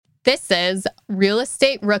This is Real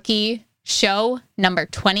Estate Rookie show number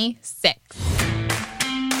 26.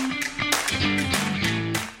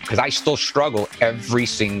 Because I still struggle every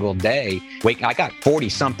single day. I got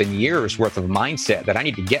 40-something years worth of mindset that I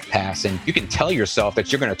need to get past. And you can tell yourself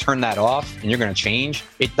that you're going to turn that off and you're going to change.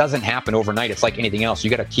 It doesn't happen overnight. It's like anything else.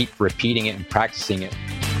 You got to keep repeating it and practicing it.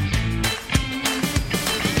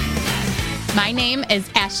 My name is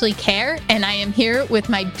Ashley Kerr, and I am here with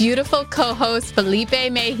my beautiful co-host,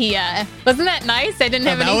 Felipe Mejia. Wasn't that nice? I didn't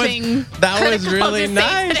have anything That was really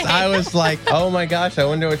nice. Today. I was like, oh my gosh, I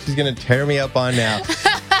wonder what she's going to tear me up on now.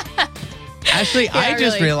 Actually, Yeah, I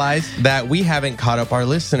just really. realized that we haven't caught up our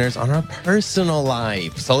listeners on our personal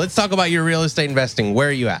life. So let's talk about your real estate investing. Where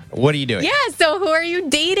are you at? What are you doing? Yeah, so who are you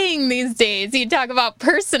dating these days? You talk about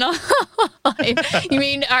personal life. You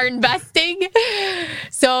mean our investing?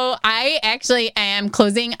 So I actually am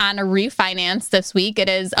closing on a refinance this week. It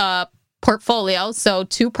is a portfolio, so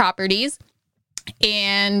 2 properties,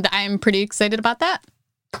 and I'm pretty excited about that.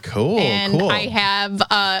 Cool. I have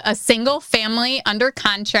a single family under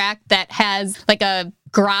contract that has like a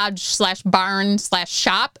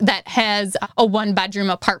garage/barn/shop that has a 1-bedroom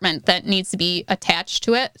apartment that needs to be attached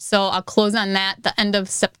to it. So I'll close on that the end of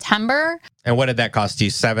September. And what did that cost you?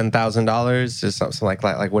 $7,000? Is something like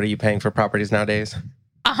that? Like, what are you paying for properties nowadays?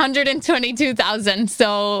 $122,000.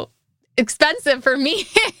 So expensive for me.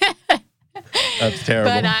 That's terrible.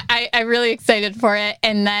 But I'm really excited for it.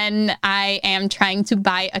 And then I am trying to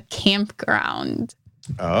buy a campground.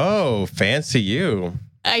 Oh, fancy you.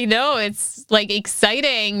 I know, it's like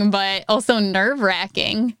exciting, but also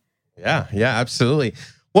nerve-wracking. Yeah, absolutely.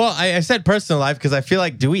 Well, I said personal life because I feel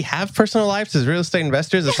like, do we have personal lives as real estate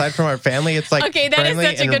investors aside from our family? It's like Okay, that is family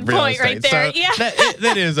such a and good real point right estate. there. So Yeah.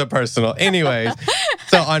 that is a personal. Anyways,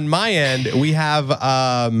 so on my end, we have,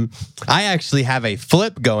 I actually have a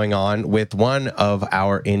flip going on with one of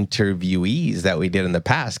our interviewees that we did in the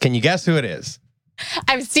past. Can you guess who it is?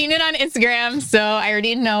 I've seen it on Instagram, so I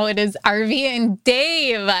already know it is RV and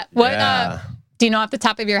Dave. What? Yeah. Do you know off the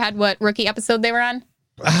top of your head what rookie episode they were on?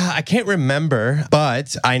 I can't remember,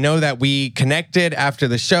 but I know that we connected after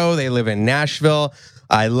the show. They live in Nashville.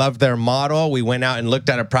 I love their model. We went out and looked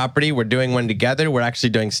at a property. We're doing one together. We're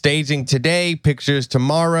actually doing staging today, pictures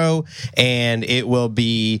tomorrow, and it will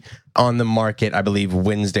be on the market, I believe,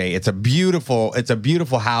 Wednesday. It's a beautiful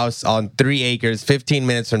house on 3 acres, 15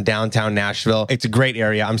 minutes from downtown Nashville. It's a great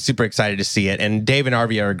area. I'm super excited to see it. And Dave and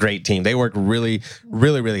Arvi are a great team. They work really,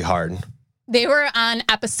 really, really hard. They were on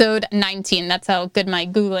episode 19. That's how good my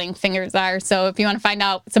Googling fingers are. So if you want to find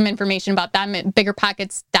out some information about them at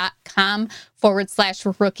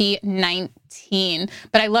biggerpockets.com/rookie19.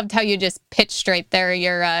 But I loved how you just pitched right there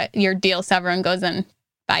your deal so everyone goes and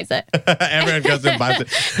buys it. Everyone goes and buys it.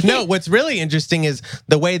 No, what's really interesting is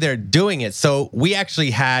the way they're doing it. So we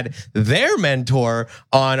actually had their mentor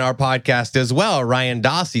on our podcast as well, Ryan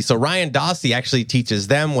Dossie. So Ryan Dossie actually teaches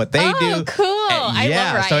them what they do. Oh, cool. I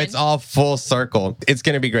love Ryan. So it's all full circle. It's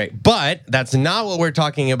going to be great. But that's not what we're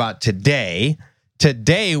talking about today.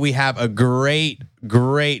 Today, we have a great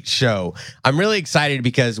show. I'm really excited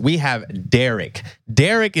because we have Derek.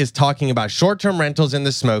 Derek is talking about short-term rentals in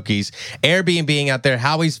the Smokies, Airbnb out there,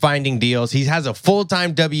 how he's finding deals. He has a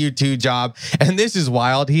full-time W-2 job, and this is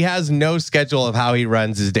wild. He has no schedule of how he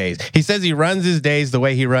runs his days. He says he runs his days the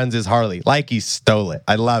way he runs his Harley, like he stole it.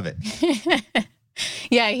 I love it.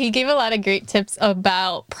 Yeah, he gave a lot of great tips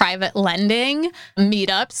about private lending,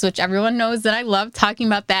 meetups, which everyone knows that I love talking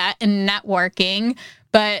about that, and networking.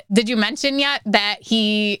 But did you mention yet that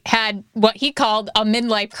he had what he called a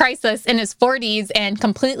midlife crisis in his 40s and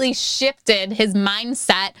completely shifted his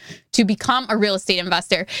mindset to become a real estate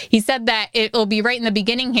investor? He said that it will be right in the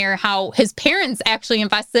beginning here how his parents actually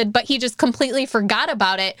invested, but he just completely forgot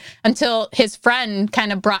about it until his friend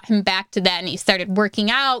kind of brought him back to that. And he started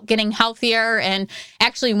working out, getting healthier, and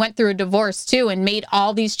actually went through a divorce too and made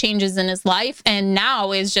all these changes in his life. And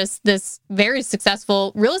now is just this very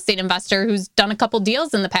successful real estate investor who's done a couple deals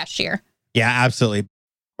in the past year. Yeah, absolutely.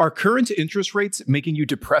 Are current interest rates making you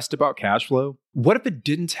depressed about cash flow? What if it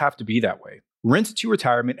didn't have to be that way? Rent to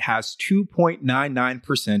Retirement has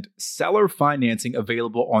 2.99% seller financing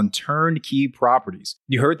available on turnkey properties.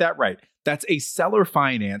 You heard that right. That's a seller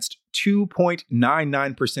financed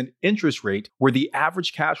 2.99% interest rate where the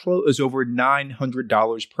average cash flow is over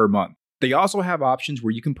 $900 per month. They also have options where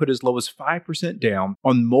you can put as low as 5% down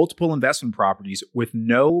on multiple investment properties with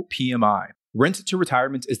no PMI. Rent to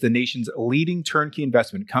Retirement is the nation's leading turnkey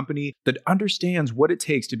investment company that understands what it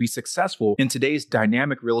takes to be successful in today's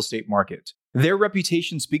dynamic real estate market. Their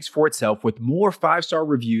reputation speaks for itself with more 5-star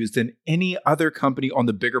reviews than any other company on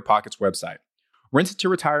the BiggerPockets website. Rent to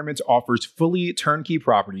Retirement offers fully turnkey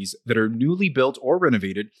properties that are newly built or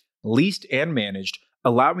renovated, leased and managed,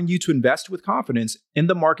 allowing you to invest with confidence in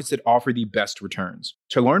the markets that offer the best returns.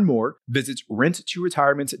 To learn more, visit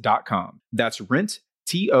renttoretirement.com. That's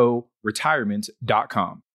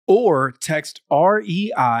renttoretirement.com. Or text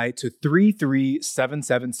REI to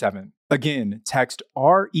 33777. Again, text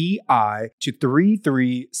REI to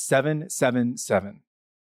 33777.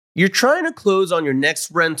 You're trying to close on your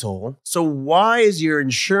next rental, so why is your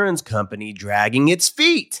insurance company dragging its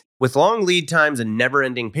feet? With long lead times and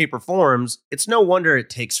never-ending paper forms, it's no wonder it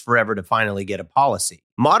takes forever to finally get a policy.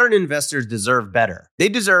 Modern investors deserve better. They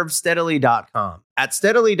deserve Steadily.com. At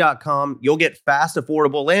Steadily.com, you'll get fast,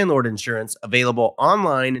 affordable landlord insurance available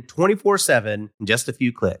online 24/7 in just a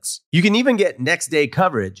few clicks. You can even get next-day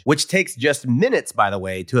coverage, which takes just minutes, by the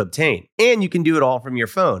way, to obtain. And you can do it all from your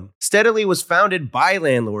phone. Steadily was founded by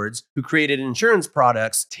landlords who created insurance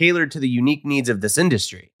products tailored to the unique needs of this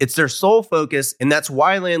industry. It's their sole focus, and that's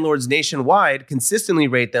why landlords nationwide consistently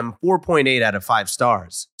rate them 4.8 out of 5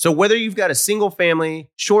 stars. So whether you've got a single-family,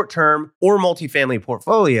 short-term, or multifamily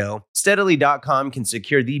portfolio, Steadily.com can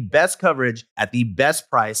secure the best coverage at the best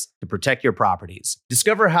price to protect your properties.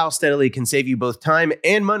 Discover how Steadily can save you both time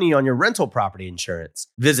and money on your rental property insurance.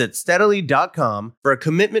 Visit Steadily.com for a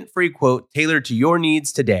commitment-free quote tailored to your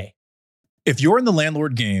needs today. If you're in the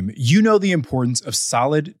landlord game, you know the importance of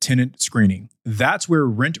solid tenant screening. That's where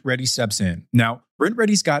RentRedi steps in. Now,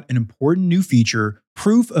 RentRedi's got an important new feature,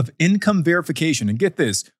 proof of income verification. And get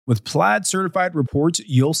this, with Plaid certified reports,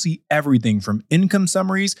 you'll see everything from income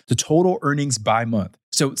summaries to total earnings by month.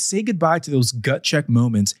 So say goodbye to those gut check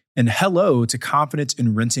moments and hello to confidence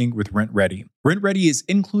in renting with RentRedi. RentRedi is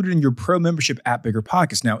included in your pro membership at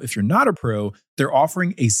BiggerPockets. Now, if you're not a pro, they're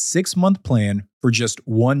offering a 6-month plan for just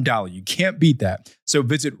 $1. You can't beat that. So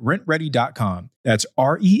visit rentredi.com. That's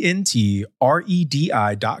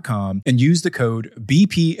RentRedi.com and use the code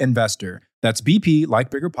BP Investor. That's BP, like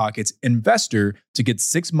BiggerPockets, Investor to get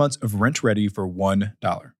 6 months of RentRedi for $1.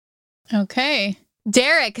 Okay.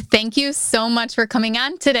 Derek, thank you so much for coming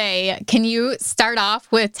on today. Can you start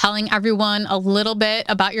off with telling everyone a little bit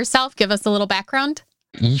about yourself? Give us a little background.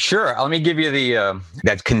 Sure. Let me give you the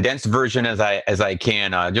that condensed version as I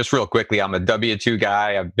can. Just real quickly, I'm a W-2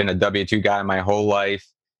 guy. I've been a W-2 guy my whole life,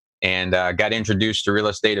 and got introduced to real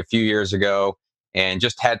estate a few years ago, and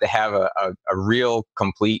just had to have a real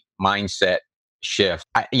complete mindset shift.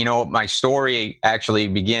 My story actually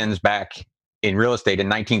begins back in real estate in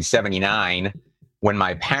 1979 when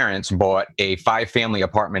my parents bought a 5-family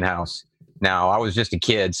apartment house. Now, I was just a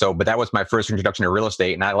kid, but that was my first introduction to real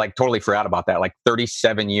estate. And I totally forgot about that.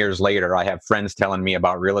 37 years later, I have friends telling me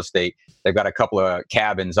about real estate. They've got a couple of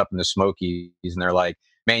cabins up in the Smokies, and they're like,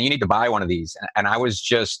 man, you need to buy one of these. And I was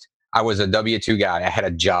a W-2 guy. I had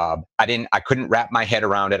a job. I couldn't wrap my head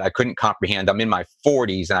around it. I couldn't comprehend. I'm in my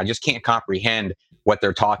 40s and I just can't comprehend what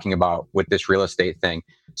they're talking about with this real estate thing.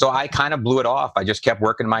 So I kind of blew it off. I just kept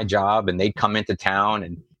working my job, and they'd come into town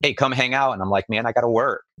and, hey, come hang out. And I'm like, man, I got to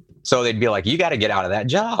work. So they'd be like, you got to get out of that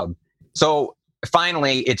job. So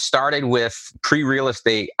finally, it started with pre-real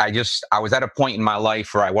estate. I was at a point in my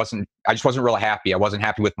life where I just wasn't real happy. I wasn't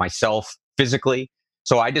happy with myself physically.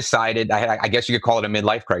 So I decided, I guess you could call it a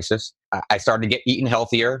midlife crisis. I started to get eating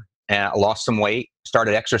healthier, and I lost some weight,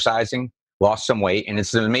 started exercising, lost some weight. And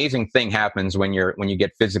it's an amazing thing happens when you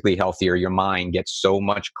get physically healthier. Your mind gets so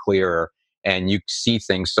much clearer and you see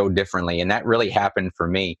things so differently. And that really happened for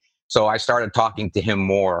me. So I started talking to him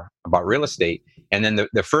more about real estate. And then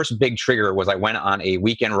the first big trigger was I went on a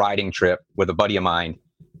weekend riding trip with a buddy of mine,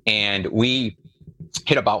 and we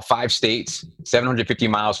hit about 5 states, 750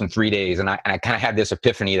 miles in 3 days. And I kind of had this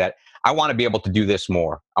epiphany that I want to be able to do this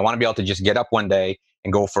more. I want to be able to just get up one day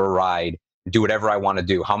and go for a ride, do whatever I want to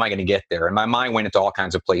do. How am I going to get there? And my mind went into all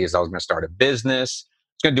kinds of places. I was going to start a business. I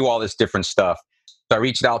was going to do all this different stuff. So I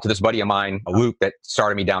reached out to this buddy of mine, Luke, that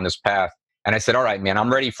started me down this path. And I said, all right, man,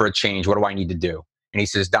 I'm ready for a change. What do I need to do? And he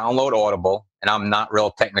says, download Audible. And I'm not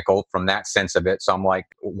real technical from that sense of it. So I'm like,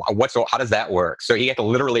 how does that work? So he had to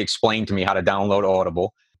literally explain to me how to download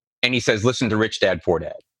Audible. And he says, listen to Rich Dad, Poor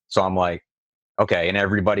Dad. So I'm like, okay. And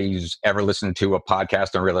everybody who's ever listened to a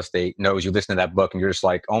podcast on real estate knows you listen to that book and you're just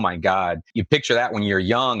like, oh my God. You picture that when you're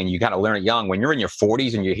young and you got to learn it young. When you're in your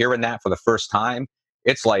 40s and you're hearing that for the first time,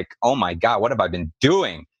 it's like, oh my God, what have I been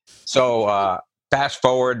doing? So fast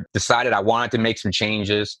forward, decided I wanted to make some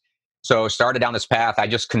changes. So started down this path. I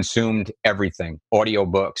just consumed everything,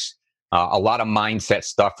 audiobooks, a lot of mindset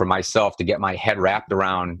stuff for myself to get my head wrapped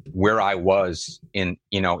around where I was in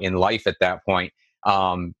life at that point.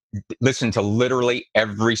 Listen to literally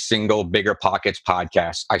every single BiggerPockets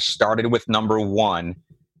podcast. I started with number 1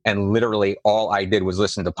 And literally all I did was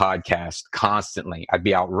listen to podcasts constantly. I'd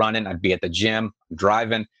be out running, I'd be at the gym,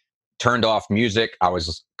 driving, turned off music. I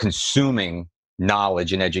was consuming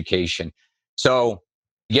knowledge and education. So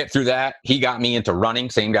get through that. He got me into running,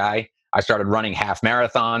 same guy. I started running half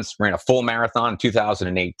marathons, ran a full marathon in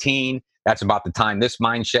 2018. That's about the time this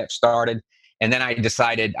mind shift started. And then I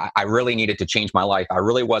decided I really needed to change my life. I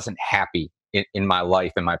really wasn't happy in my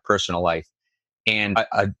life, in my personal life. And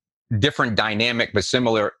a different dynamic, but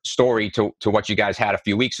similar story to what you guys had a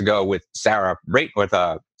few weeks ago with Sarah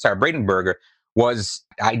Bradenberger was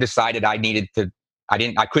I decided I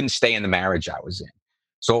couldn't stay in the marriage I was in.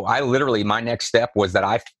 So my next step was that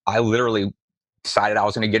I literally decided I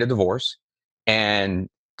was going to get a divorce and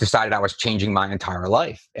decided I was changing my entire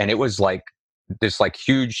life. And it was like this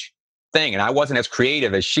huge thing. And I wasn't as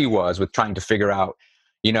creative as she was with trying to figure out,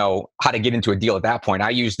 how to get into a deal at that point. I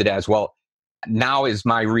used it as, well, now is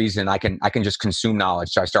my reason I can just consume knowledge.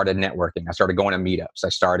 So I started networking. I started going to meetups. I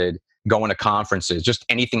started going to conferences, just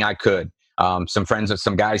anything I could.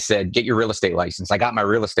 Some guys said, get your real estate license. I got my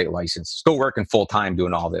real estate license, still working full time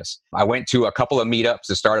doing all this. I went to a couple of meetups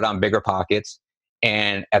that started on BiggerPockets.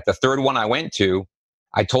 And at the third one I went to,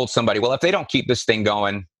 I told somebody, well, if they don't keep this thing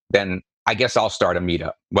going, then I guess I'll start a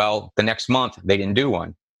meetup. Well, the next month they didn't do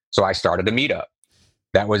one. So I started a meetup.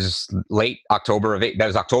 That was October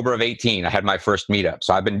of 18. I had my first meetup.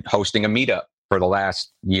 So I've been hosting a meetup for the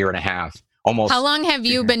last year and a half. Almost. How long have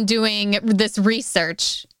you been doing this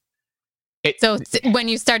research? So when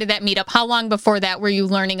you started that meetup, how long before that were you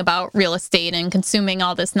learning about real estate and consuming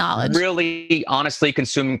all this knowledge? Really, honestly,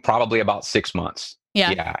 consuming probably about 6 months.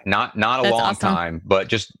 Yeah. Not a That's long awesome. time, but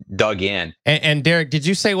just dug in. And Derek, did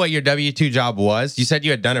you say what your W-2 job was? You said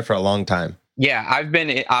you had done it for a long time. Yeah,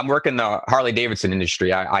 I'm working the Harley Davidson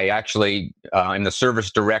industry. I actually am the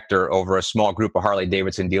service director over a small group of Harley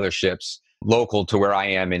Davidson dealerships local to where I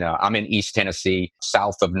am. I'm in East Tennessee,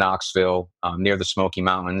 south of Knoxville, near the Smoky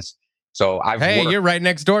Mountains. So you're right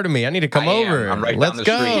next door to me. I need to come over. I'm right down the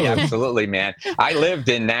street. Absolutely, man. I lived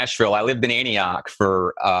in Nashville. I lived in Antioch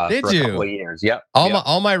for a couple of years. Yep.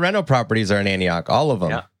 All my rental properties are in Antioch. All of them.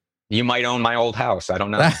 Yeah. You might own my old house. I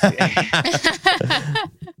don't know.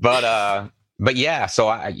 But yeah, so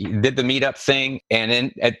I did the meetup thing, and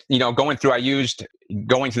then going through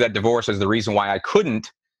that divorce as the reason why I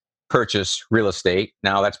couldn't purchase real estate.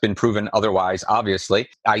 Now that's been proven otherwise. Obviously,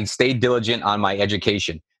 I stayed diligent on my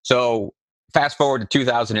education. So fast forward to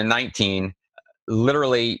 2019,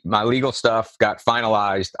 literally my legal stuff got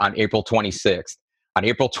finalized on April 26th. On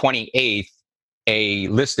April 28th, a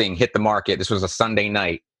listing hit the market. This was a Sunday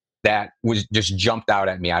night. That was just jumped out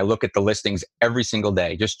at me. I look at the listings every single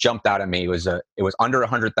day, just jumped out at me. It was under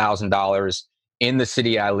 $100,000 in the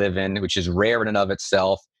city I live in, which is rare in and of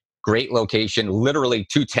itself. Great location, literally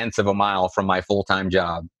 0.2 of a mile from my full-time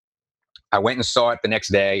job. I went and saw it the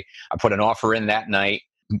next day. I put an offer in that night.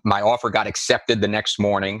 My offer got accepted the next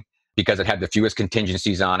morning because it had the fewest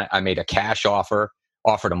contingencies on it. I made a cash offer,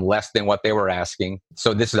 offered them less than what they were asking.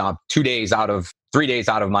 So this is on 3 days out of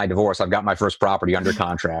my divorce. I've got my first property under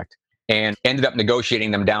contract and ended up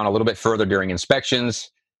negotiating them down a little bit further during inspections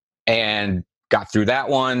and got through that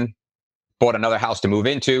one, bought another house to move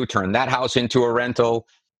into, turned that house into a rental.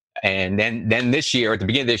 And then this year, at the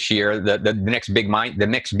beginning of this year, the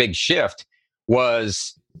next big shift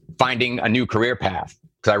was finding a new career path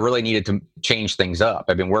because I really needed to change things up.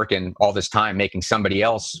 I've been working all this time making somebody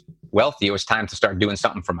else wealthy. It was time to start doing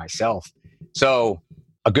something for myself. So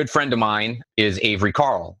a good friend of mine is Avery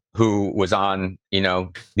Carl, who was on, the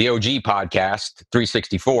OG podcast,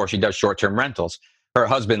 364. She does short-term rentals. Her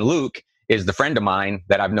husband, Luke, is the friend of mine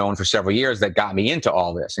that I've known for several years that got me into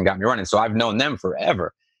all this and got me running. So I've known them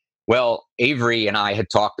forever. Well, Avery and I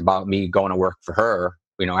had talked about me going to work for her,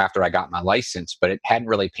 after I got my license, but it hadn't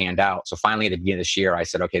really panned out. So finally at the beginning of this year, I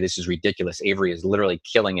said, okay, this is ridiculous. Avery is literally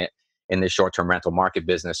killing it in the short-term rental market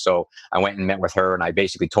business. So I went and met with her and I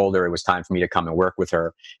basically told her it was time for me to come and work with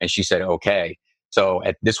her. And she said, okay. So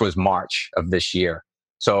this was March of this year.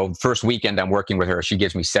 So first weekend I'm working with her, she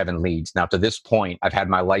gives me 7 leads. Now to this point, I've had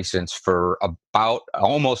my license for about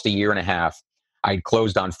almost a year and a half. I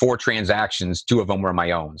closed on 4 transactions. 2 of them were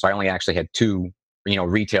my own. So I only actually had 2,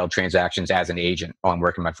 retail transactions as an agent while I'm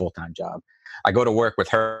working my full-time job. I go to work with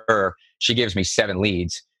her. She gives me 7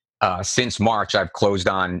 leads. Since March, I've closed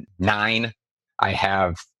on 9. I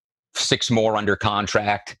have 6 more under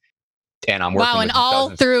contract, and I'm working. Wow, and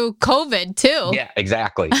all through COVID too. Yeah,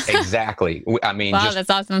 exactly. I mean, wow,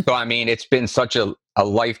 that's awesome. So, I mean, it's been such a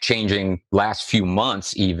life-changing last few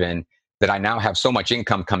months, even that I now have so much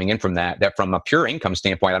income coming in from that from a pure income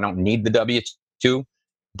standpoint, I don't need the W-2,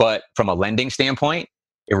 but from a lending standpoint,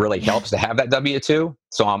 it really helps to have that W-2.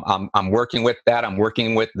 So I'm working with that. I'm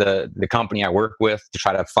working with the company I work with to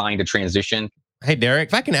try to find a transition. Hey, Derek,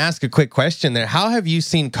 if I can ask a quick question there, how have you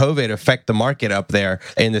seen COVID affect the market up there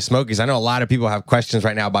in the Smokies? I know a lot of people have questions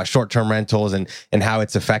right now about short-term rentals and how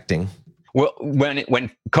it's affecting. Well, when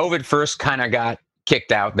COVID first kind of got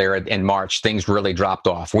kicked out there in March, things really dropped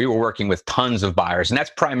off. We were working with tons of buyers, and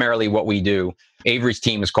that's primarily what we do. Avery's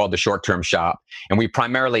team is called the Short-Term Shop, and we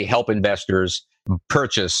primarily help investors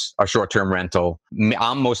purchase a short-term rental.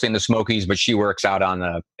 I'm mostly in the Smokies, but she works out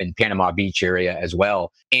in Panama Beach area as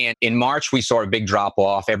well. And in March, we saw a big drop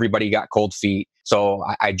off. Everybody got cold feet. So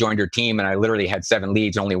I joined her team, and I literally had 7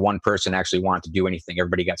 leads. Only one person actually wanted to do anything.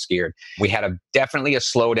 Everybody got scared. We had definitely a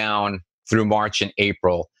slowdown through March and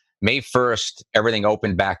April. May 1st, everything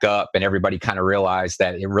opened back up, and everybody kind of realized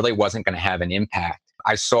that it really wasn't going to have an impact.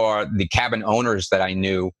 I saw the cabin owners that I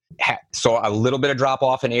knew saw a little bit of drop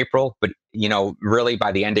off in April, but really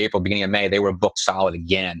by the end of April, beginning of May, they were booked solid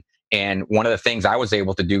again. And one of the things I was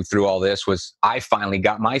able to do through all this was I finally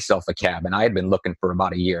got myself a cabin. I had been looking for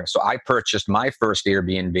about a year. So I purchased my first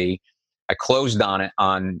Airbnb. I closed on it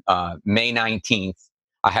on May 19th.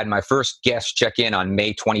 I had my first guest check in on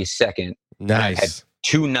May 22nd. Nice. I had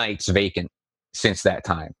 2 nights vacant since that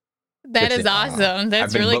time. That is awesome.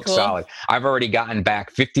 That's really cool. Solid. I've already gotten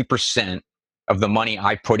back 50% of the money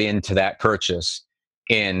I put into that purchase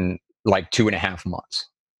in like 2.5 months.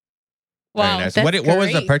 Wow, nice. that's What was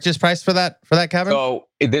the great. purchase price for that cabin? So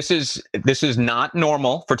this is not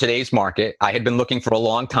normal for today's market. I had been looking for a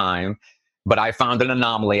long time, but I found an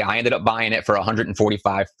anomaly. I ended up buying it for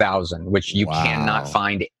 $145,000, which you cannot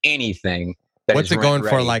find anything. What's it going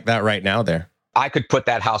for like that right now there? I could put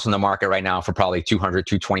that house on the market right now for probably $200,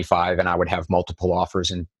 $225, and I would have multiple offers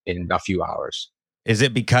in a few hours. Is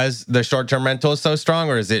it because the short-term rental is so strong,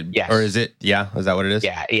 or is it? Yes. Or is it? Yeah, is that what it is?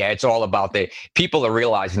 Yeah. It's all about people are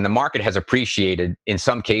realizing the market has appreciated in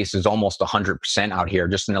some cases almost 100% out here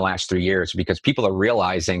just in the last 3 years, because people are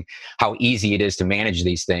realizing how easy it is to manage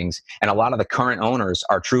these things. And a lot of the current owners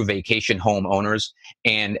are true vacation home owners,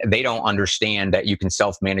 and they don't understand that you can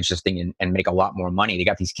self-manage this thing and make a lot more money. They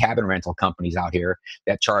got these cabin rental companies out here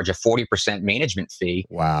that charge a 40% management fee.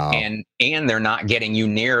 Wow. And they're not getting you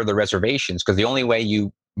near the reservations, because the only way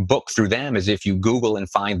you book through them is if you Google and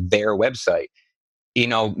find their website.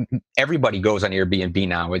 Everybody goes on Airbnb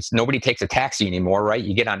now. Nobody takes a taxi anymore, right?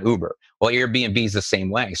 You get on Uber. Well, Airbnb is the same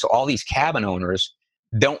way. So all these cabin owners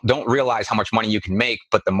don't realize how much money you can make,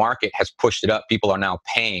 but the market has pushed it up. People are now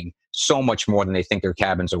paying so much more than they think their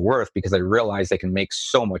cabins are worth because they realize they can make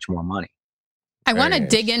so much more money. I want to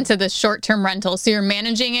dig into the short-term rental. So you're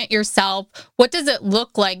managing it yourself. What does it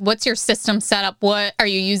look like? What's your system set up? What are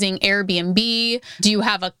you using? Airbnb? Do you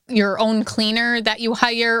have your own cleaner that you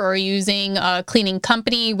hire, or are you using a cleaning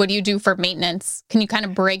company? What do you do for maintenance? Can you kind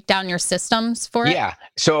of break down your systems for it? Yeah.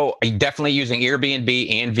 So I'm definitely using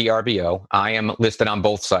Airbnb and VRBO. I am listed on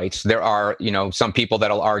both sites. There are, some people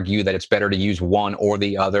that'll argue that it's better to use one or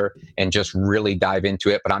the other and just really dive into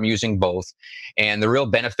it, but I'm using both. And the real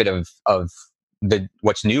benefit of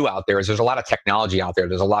what's new out there is there's a lot of technology out there.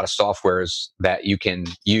 There's a lot of softwares that you can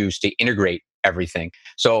use to integrate everything.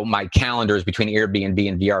 So my calendars between Airbnb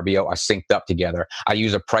and VRBO are synced up together. I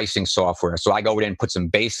use a pricing software. So I go in and put some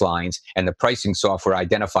baselines, and the pricing software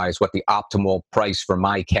identifies what the optimal price for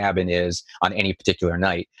my cabin is on any particular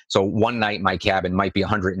night. So one night my cabin might be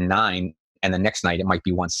 109, and the next night it might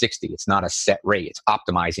be 160. It's not a set rate. It's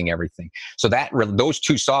optimizing everything. So those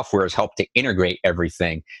two softwares help to integrate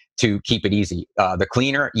everything to keep it easy. The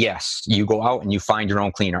cleaner, yes, you go out and you find your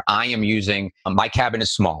own cleaner. I am using, my cabin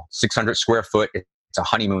is small, 600 square foot. It's a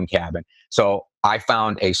honeymoon cabin. So I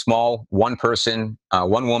found a small one-person,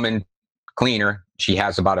 one-woman cleaner. She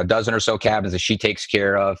has about a dozen or so cabins that she takes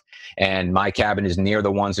care of. And my cabin is near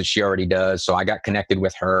the ones that she already does. So I got connected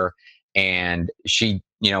with her, and she,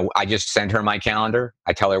 I just send her my calendar.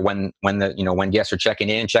 I tell her when guests are checking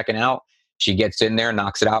in, checking out. She gets in there,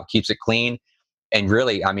 knocks it out, keeps it clean. And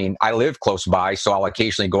really, I live close by, so I'll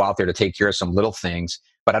occasionally go out there to take care of some little things,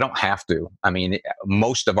 but I don't have to.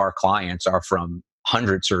 Most of our clients are from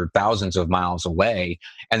hundreds or thousands of miles away,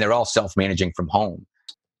 and they're all self-managing from home.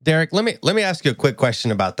 Derek, let me ask you a quick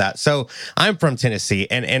question about that. So I'm from Tennessee,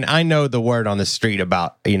 and I know the word on the street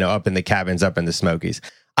about, up in the cabins, up in the Smokies.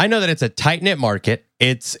 I know that it's a tight-knit market.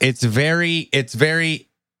 It's very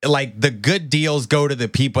like the good deals go to the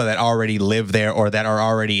people that already live there or that are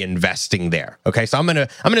already investing there. Okay, so I'm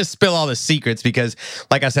gonna spill all the secrets because,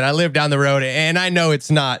 like I said, I live down the road and I know it's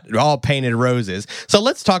not all painted roses. So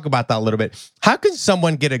let's talk about that a little bit. How can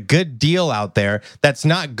someone get a good deal out there that's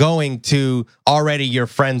not going to already your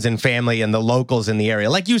friends and family and the locals in the area?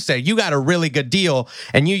 Like you said, you got a really good deal,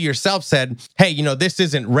 and you yourself said, "Hey, this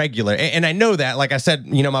isn't regular." And I know that. Like I said,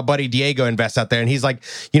 my buddy Diego invests out there, and he's like,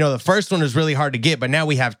 the first one was really hard to get, but now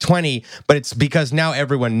we have 20, but it's because now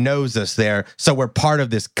everyone knows us there. So we're part of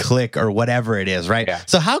this clique or whatever it is, right? Yeah.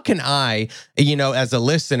 So how can I, as a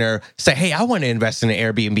listener say, hey, I want to invest in an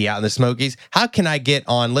Airbnb out in the Smokies. How can I get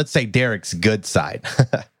on, let's say, Derek's good side?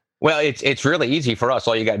 Well, it's really easy for us.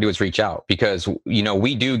 All you got to do is reach out because,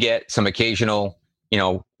 we do get some occasional,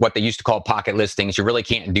 what they used to call pocket listings. You really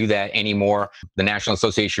can't do that anymore. The National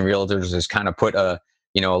Association of Realtors has kind of put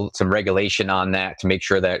some regulation on that to make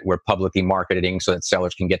sure that we're publicly marketing so that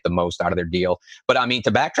sellers can get the most out of their deal. But I mean,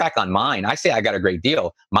 to backtrack on mine, I say I got a great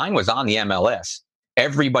deal. Mine was on the MLS.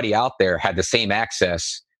 Everybody out there had the same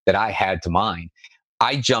access that I had to mine.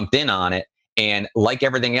 I jumped in on it. And like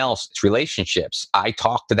everything else, it's relationships. I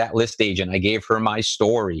talked to that list agent. I gave her my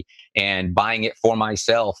story, and buying it for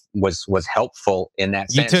myself was helpful in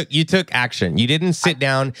that sense. You took action. You didn't sit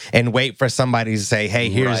down and wait for somebody to say, hey,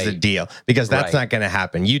 here's the deal, because that's not going to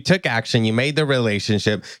happen. You took action. You made the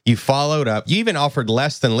relationship. You followed up. You even offered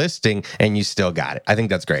less than listing, and you still got it. I think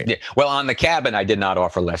that's great. Yeah. Well, on the cabin, I did not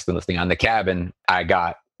offer less than listing. On the cabin,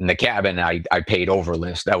 I paid over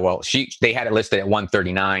list. They had it listed at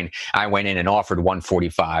 139. I went in and offered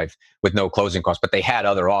 145 with no closing costs, but they had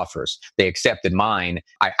other offers. They accepted mine.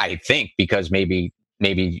 I think because maybe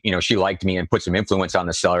she liked me and put some influence on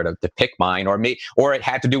the seller to pick mine, or it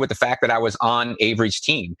had to do with the fact that I was on Avery's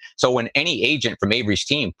team. So when any agent from Avery's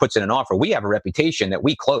team puts in an offer, we have a reputation that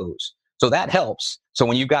we close. So that helps. So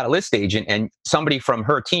when you've got a list agent and somebody from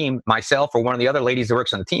her team, myself or one of the other ladies that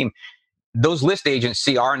works on the team, those list agents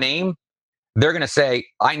see our name, they're going to say,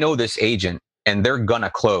 I know this agent, and they're going to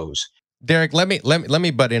close. Derek, let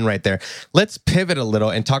me butt in right there. Let's pivot a little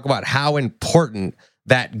and talk about how important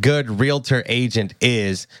that good realtor agent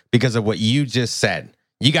is because of what you just said.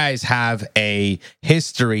 You guys have a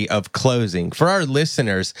history of closing. For our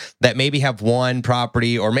listeners that maybe have one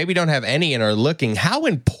property or maybe don't have any and are looking, how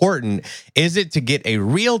important is it to get a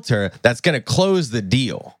realtor that's going to close the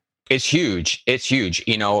deal? It's huge. It's huge.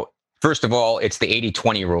 First of all, it's the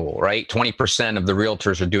 80-20 rule, right? 20% of the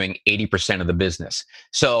realtors are doing 80% of the business.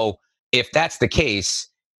 So if that's the case,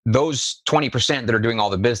 those 20% that are doing all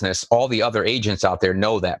the business, all the other agents out there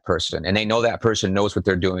know that person, and they know that person knows what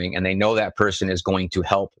they're doing, and they know that person is going to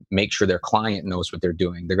help make sure their client knows what they're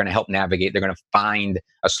doing. They're going to help navigate. They're going to find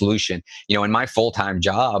a solution. In my full-time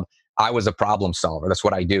job, I was a problem solver. That's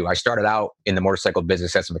what I do. I started out in the motorcycle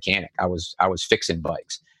business as a mechanic. I was fixing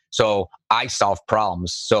bikes. So I solve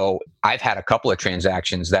problems. So I've had a couple of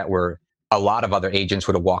transactions that were a lot of other agents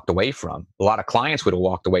would have walked away from. A lot of clients would have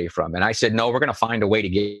walked away from. And I said, no, we're going to find a way to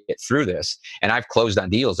get through this. And I've closed on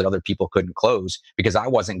deals that other people couldn't close because I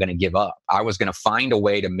wasn't going to give up. I was going to find a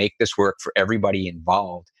way to make this work for everybody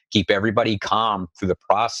involved, keep everybody calm through the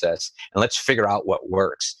process, and let's figure out what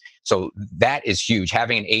works. So that is huge.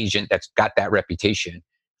 Having an agent that's got that reputation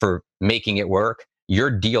for making it work, your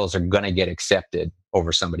deals are going to get accepted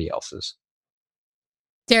over somebody else's.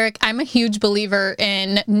 Derek, I'm a huge believer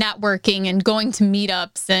in networking and going to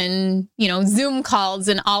meetups and, Zoom calls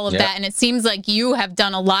and all of that. And it seems like you have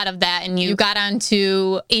done a lot of that, and you got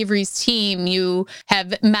onto Avery's team. You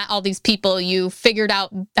have met all these people. You figured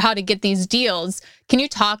out how to get these deals. Can you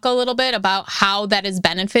talk a little bit about how that has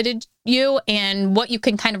benefited you and what you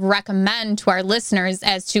can kind of recommend to our listeners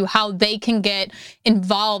as to how they can get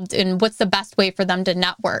involved and what's the best way for them to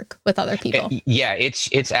network with other people? Yeah,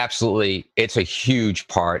 it's a huge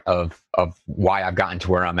part of why I've gotten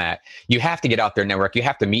to where I'm at. You have to get out there and network. You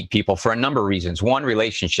have to meet people for a number of reasons. One,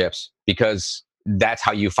 relationships, because that's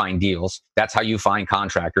how you find deals. That's how you find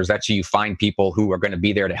contractors. That's how you find people who are going to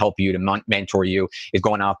be there to help you, to mentor you, is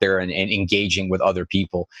going out there and engaging with other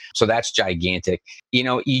people. So that's gigantic.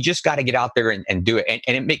 You just got to get out there and do it.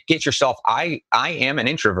 And get yourself, I am an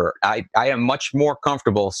introvert. I am much more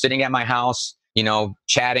comfortable sitting at my house,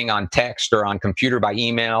 chatting on text or on computer by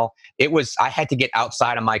email. I had to get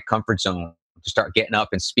outside of my comfort zone to start getting up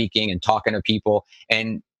and speaking and talking to people.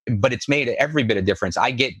 But it's made every bit of difference.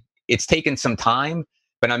 It's taken some time,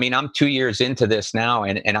 but I mean, I'm 2 years into this now,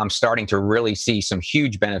 and I'm starting to really see some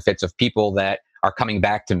huge benefits of people that are coming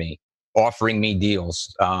back to me, offering me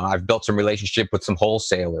deals. I've built some relationship with some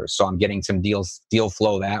wholesalers, so I'm getting some deal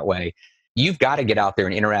flow that way. You've got to get out there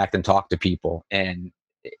and interact and talk to people. And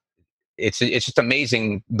it's just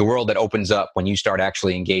amazing the world that opens up when you start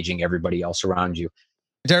actually engaging everybody else around you.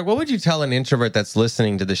 Derek, what would you tell an introvert that's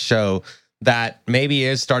listening to the show that maybe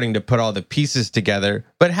is starting to put all the pieces together,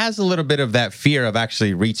 but has a little bit of that fear of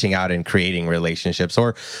actually reaching out and creating relationships,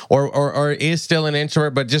 or is still an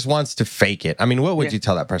introvert but just wants to fake it? I mean, what would you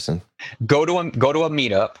tell that person? Go to a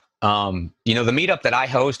meetup. The meetup that I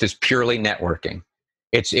host is purely networking.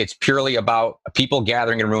 It's purely about people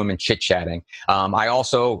gathering in a room and chit-chatting. I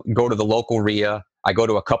also go to the local RIA. I go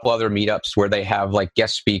to a couple other meetups where they have like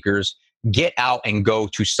guest speakers. Get out and go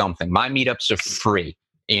to something. My meetups are free.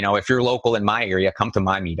 If you're local in my area, come to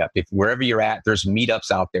my meetup. If wherever you're at, there's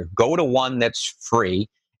meetups out there. Go to one that's free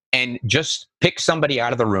and just pick somebody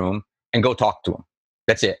out of the room and go talk to them.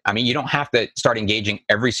 That's it. I mean, you don't have to start engaging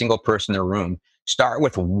every single person in the room. Start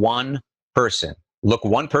with one person. Look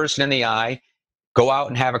one person in the eye. Go out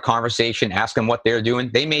and have a conversation. Ask them what they're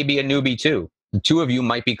doing. They may be a newbie too. The two of you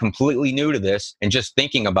might be completely new to this and just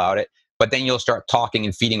thinking about it. But then you'll start talking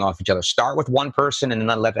and feeding off each other. Start with one person and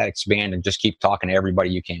then let that expand and just keep talking to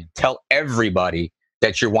everybody you can. Tell everybody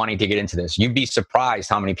that you're wanting to get into this. You'd be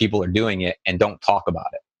surprised how many people are doing it and don't talk about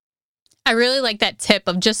it. I really like that tip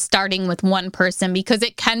of just starting with one person, because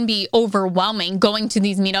it can be overwhelming going to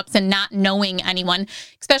these meetups and not knowing anyone,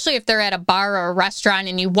 especially if they're at a bar or a restaurant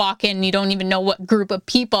and you walk in, you don't even know what group of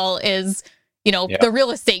people is the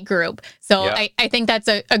real estate group. So I think that's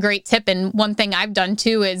a great tip. And one thing I've done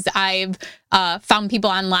too is I've found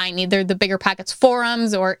people online, either the Bigger Pockets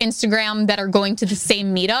forums or Instagram, that are going to the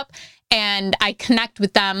same meetup. And I connect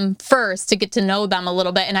with them first to get to know them a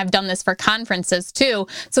little bit. And I've done this for conferences too,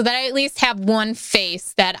 so that I at least have one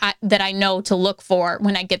face that I know to look for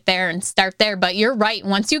when I get there and start there. But you're right.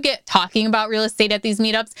 Once you get talking about real estate at these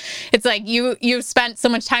meetups, it's like you've spent so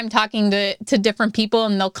much time talking to different people,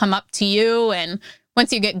 and they'll come up to you. And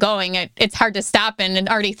once you get going, it's hard to stop. And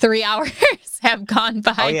already 3 hours have gone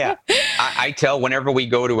by. Oh, yeah. I tell, whenever we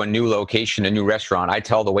go to a new location, a new restaurant, I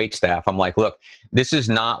tell the wait staff, I'm like, look, this is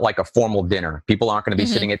not like a formal dinner. People aren't going to be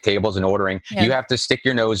sitting at tables and ordering. Yeah. You have to stick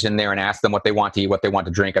your nose in there and ask them what they want to eat, what they want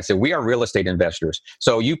to drink. I said, we are real estate investors.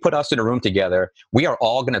 So you put us in a room together. We are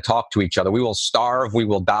all going to talk to each other. We will starve. We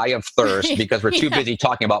will die of thirst because we're too busy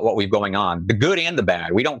talking about what we've going on, the good and the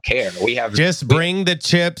bad. We don't care. Just bring the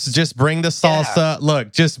chips. Just bring the salsa. Yeah.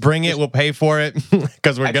 Look, just bring it. We'll pay for it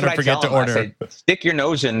because we're going to forget to order. I said, stick your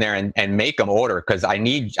nose in there and make them order, because I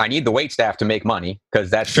need the wait staff to make money, because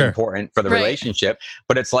that's important for the relationship.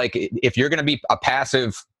 But it's like, if you're going to be a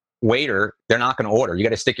passive waiter, they're not going to order. You got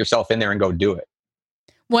to stick yourself in there and go do it.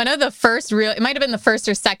 One of the first it might have been the first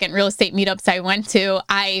or second real estate meetups I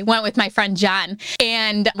went with my friend John,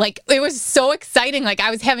 and it was so exciting. I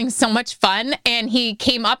was having so much fun, and he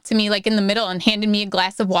came up to me in the middle and handed me a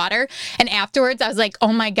glass of water. And afterwards I was like,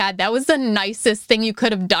 oh my God, that was the nicest thing you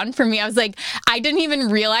could have done for me. I was like, I didn't even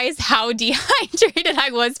realize how dehydrated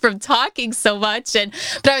I was from talking so much.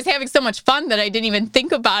 But I was having so much fun that I didn't even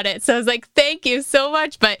think about it. So I was like, thank you so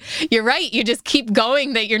much. But you're right. You just keep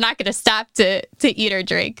going, that you're not going to stop to eat or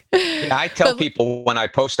drink. Yeah, I tell people when I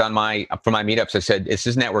post for my meetups, I said, this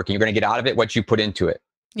is networking. You're going to get out of it what you put into it.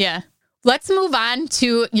 Yeah. Let's move on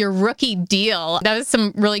to your rookie deal. That was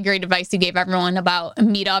some really great advice you gave everyone about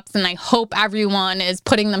meetups. And I hope everyone is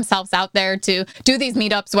putting themselves out there to do these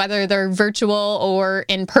meetups, whether they're virtual or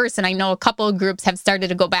in person. I know a couple of groups have started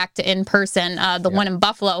to go back to in person. One in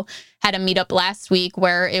Buffalo had a meetup last week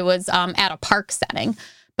where it was at a park setting.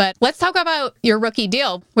 But let's talk about your rookie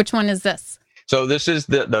deal. Which one is this? So this is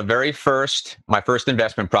the very my first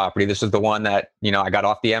investment property. This is the one that, I got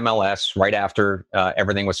off the MLS right after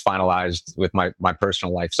everything was finalized with my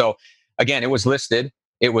personal life. So again, it was listed.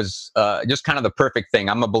 It was just kind of the perfect thing.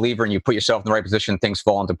 I'm a believer in you put yourself in the right position, things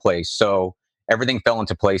fall into place. So everything fell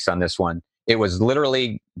into place on this one. It was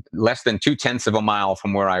literally less than 0.2 of a mile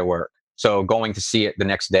from where I work. So going to see it the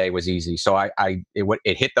next day was easy. So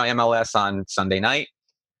it hit the MLS on Sunday night.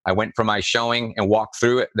 I went for my showing and walked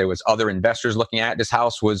through it. There was other investors looking at it. This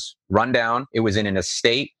house was run down. It was in an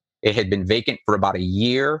estate. It had been vacant for about a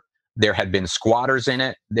year. There had been squatters in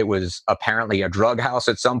it. There was apparently a drug house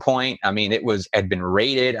at some point. I mean, had been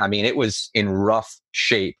raided. I mean, it was in rough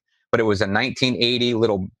shape, but it was a 1980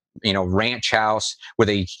 little, ranch house with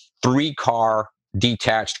a 3-car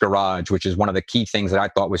detached garage, which is one of the key things that I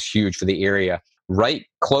thought was huge for the area. Right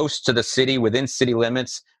close to the city, within city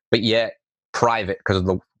limits, but yet private because of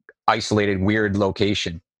the isolated, weird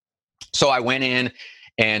location. So I went in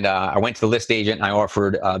and I went to the list agent and I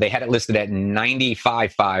offered, they had it listed at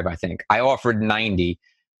 95.5, I think. I offered 90.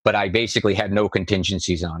 but I basically had no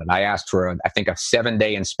contingencies on it. I asked for, I think, a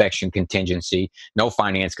 7-day inspection contingency, no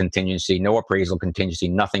finance contingency, no appraisal contingency,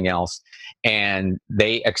 nothing else. And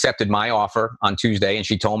they accepted my offer on Tuesday, and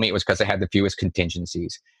she told me it was because I had the fewest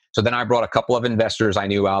contingencies. So then I brought a couple of investors I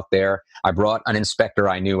knew out there. I brought an inspector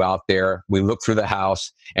I knew out there. We looked through the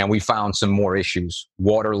house and we found some more issues,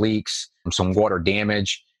 water leaks, some water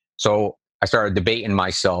damage. So I started debating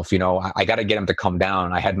myself, I got to get them to come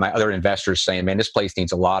down. I had my other investors saying, man, this place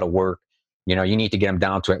needs a lot of work. You need to get them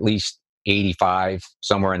down to at least 85,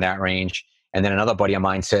 somewhere in that range. And then another buddy of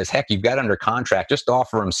mine says, heck, you've got under contract, just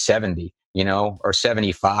offer them 70, or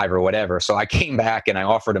 75 or whatever. So I came back and I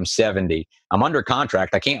offered them 70. I'm under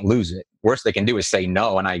contract. I can't lose it. Worst they can do is say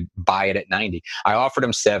no, and I buy it at 90. I offered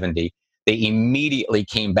them 70. They immediately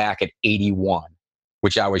came back at 81,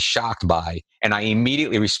 which I was shocked by. And I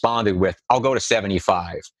immediately responded with, I'll go to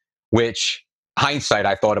 75, which hindsight,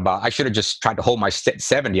 I thought about, I should have just tried to hold my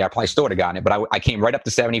 70. I probably still would have gotten it, but I came right up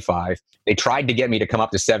to 75. They tried to get me to come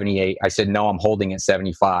up to 78. I said, no, I'm holding at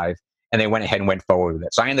 75. And they went ahead and went forward with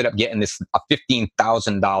it. So I ended up getting a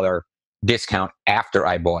 $15,000 discount after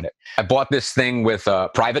I bought it. I bought this thing with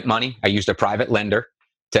private money. I used a private lender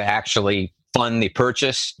to actually fund the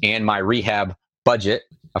purchase and my rehab budget.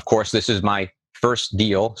 Of course, this is my first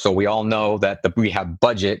deal. So we all know that the rehab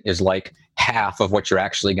budget is like half of what you're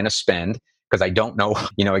actually going to spend, because I don't know,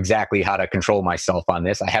 exactly how to control myself on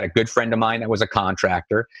this. I had a good friend of mine that was a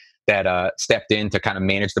contractor that stepped in to kind of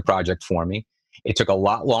manage the project for me. It took a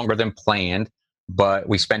lot longer than planned, but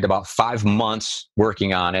we spent about 5 months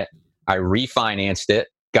working on it. I refinanced it,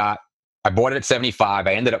 I bought it at 75.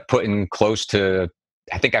 I ended up putting close to,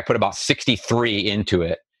 I think I put about 63 into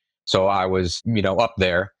it. So I was, up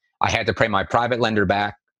there. I had to pay my private lender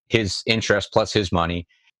back his interest plus his money.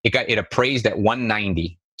 It appraised at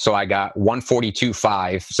 190. So I got 142.5,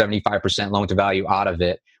 75% loan to value out of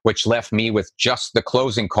it, which left me with just the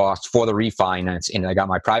closing costs for the refinance. And I got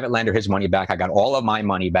my private lender his money back. I got all of my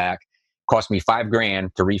money back. Cost me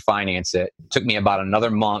 $5,000 to refinance it. Took me about another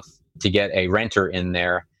month to get a renter in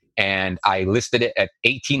there. And I listed it at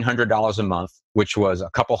 $1,800 a month, which was a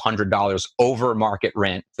couple $100 over market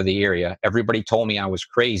rent for the area. Everybody told me I was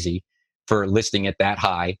crazy for listing it that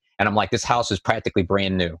high. And I'm like, this house is practically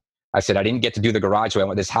brand new. I said, I didn't get to do the garage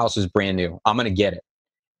way. This house is brand new. I'm going to get it.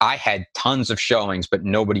 I had tons of showings, but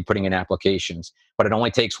nobody putting in applications. But it only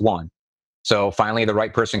takes one. So finally, the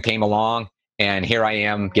right person came along, and here I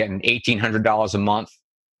am getting $1,800 a month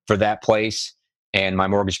for that place, and my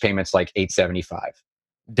mortgage payment's like $875.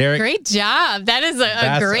 Derek, great job. That is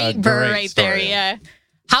a great burr right there. Yeah.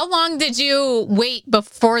 How long did you wait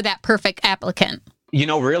before that perfect applicant?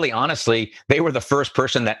 Really, honestly, they were the first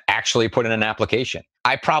person that actually put in an application.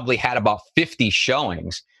 I probably had about 50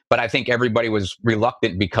 showings, but I think everybody was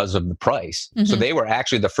reluctant because of the price. Mm-hmm. So they were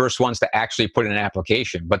actually the first ones to actually put in an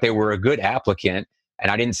application, but they were a good applicant, and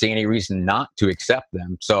I didn't see any reason not to accept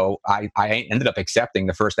them. So I ended up accepting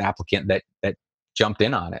the first applicant that jumped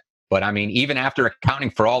in on it. But I mean, even after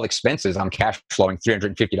accounting for all expenses, I'm cash flowing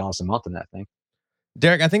 $350 a month in that thing.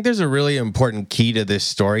 Derek, I think there's a really important key to this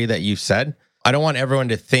story that you said. I don't want everyone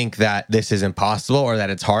to think that this is impossible or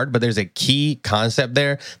that it's hard, but there's a key concept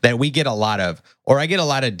there that we get a lot of, or I get a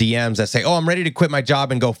lot of DMs that say, oh, I'm ready to quit my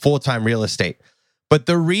job and go full-time real estate. But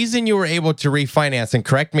the reason you were able to refinance, and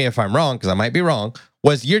correct me if I'm wrong, because I might be wrong,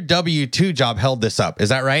 was your W-2 job held this up. Is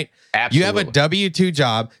that right? Absolutely. You have a W-2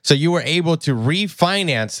 job, so you were able to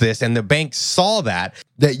refinance this, and the bank saw that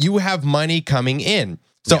you have money coming in.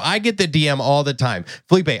 So I get the DM all the time.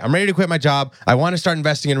 Felipe, I'm ready to quit my job. I want to start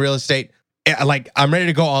investing in real estate. Like, I'm ready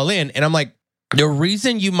to go all in. And I'm like, the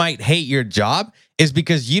reason you might hate your job is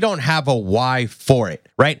because you don't have a why for it,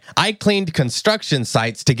 right? I cleaned construction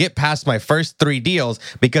sites to get past my first 3 deals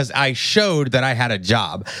because I showed that I had a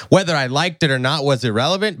job. Whether I liked it or not was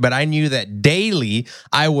irrelevant, but I knew that daily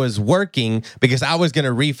I was working because I was going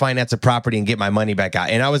to refinance a property and get my money back out.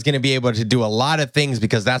 And I was going to be able to do a lot of things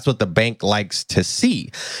because that's what the bank likes to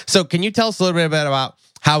see. So can you tell us a little bit about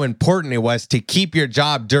how important it was to keep your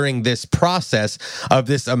job during this process of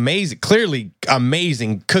this clearly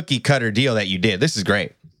amazing cookie cutter deal that you did? This is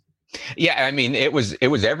great. Yeah, I mean, it was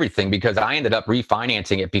everything, because I ended up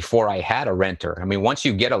refinancing it before I had a renter. I mean, once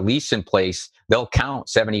you get a lease in place, they'll count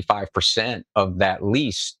 75% of that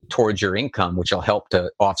lease towards your income, which will help to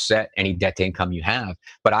offset any debt to income you have.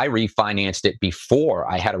 But I refinanced it before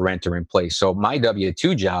I had a renter in place. So my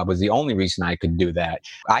W-2 job was the only reason I could do that.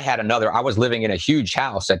 I was living in a huge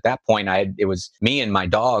house. At that point, it was me and my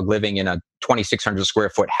dog living in a 2,600 square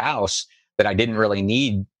foot house that I didn't really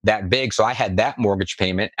need that big. So I had that mortgage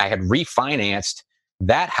payment. I had refinanced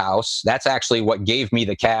that house. That's actually what gave me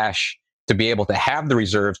the cash to be able to have the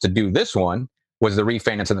reserves to do this one was the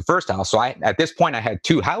refinance in the first house. So at this point, I had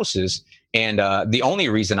 2 houses. And the only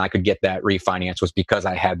reason I could get that refinance was because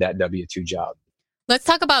I had that W-2 job. Let's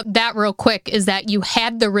talk about that real quick, is that you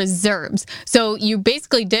had the reserves. So you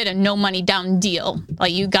basically did a no money down deal.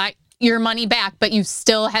 Like you got your money back, but you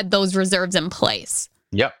still had those reserves in place.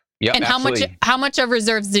 Yep. And absolutely. how much of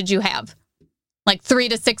reserves did you have? Like 3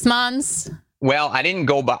 to 6 months? Well, I didn't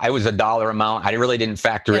go by, it was a dollar amount. I really didn't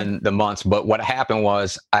factor in the months, but what happened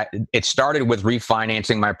was it started with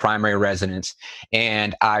refinancing my primary residence,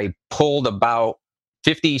 and I pulled about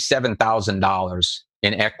 $57,000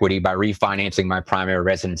 in equity by refinancing my primary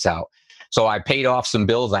residence out. So I paid off some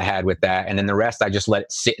bills I had with that, and then the rest I just let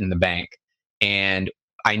it sit in the bank. And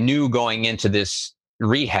I knew going into this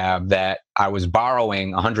rehab that I was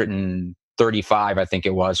borrowing 135, I think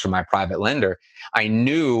it was, from my private lender. I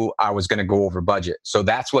knew I was going to go over budget. So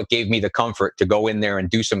that's what gave me the comfort to go in there and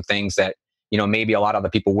do some things that, maybe a lot of other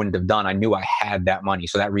people wouldn't have done. I knew I had that money.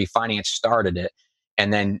 So that refinance started it.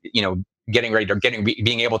 And then,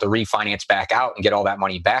 being able to refinance back out and get all that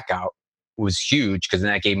money back out was huge, because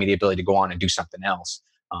then that gave me the ability to go on and do something else.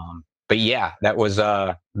 But yeah, that was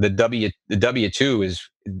the W-2 is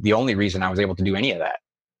the only reason I was able to do any of that.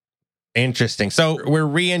 Interesting. So we're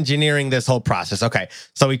re-engineering this whole process. Okay.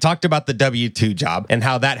 So we talked about the W-2 job and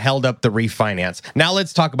how that held up the refinance. Now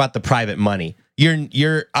let's talk about the private money.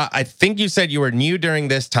 I think you said you were new during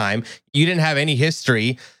this time. You didn't have any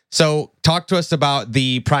history. So talk to us about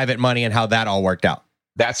the private money and how that all worked out.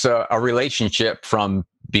 That's a relationship from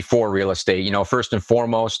before real estate. First and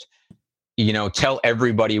foremost, tell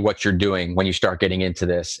everybody what you're doing when you start getting into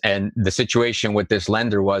this. And the situation with this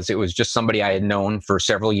lender was, it was just somebody I had known for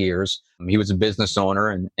several years. He was a business owner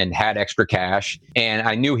and had extra cash. And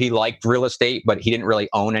I knew he liked real estate, but he didn't really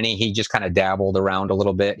own any. He just kind of dabbled around a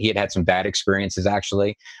little bit. He had some bad experiences,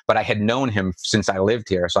 actually, but I had known him since I lived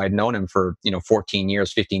here. So I'd known him for, 14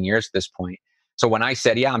 years, 15 years at this point. So when I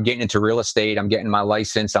said, yeah, I'm getting into real estate, I'm getting my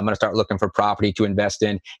license, I'm going to start looking for property to invest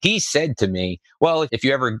in, he said to me, well, if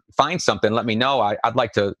you ever find something, let me know. I'd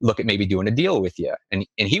like to look at maybe doing a deal with you. And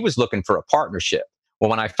he was looking for a partnership. Well,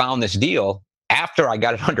 when I found this deal, after I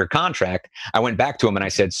got it under contract, I went back to him and I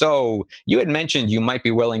said, so you had mentioned you might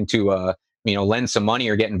be willing to, lend some money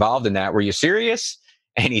or get involved in that. Were you serious?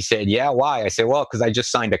 And he said, yeah, why? I said, well, because I just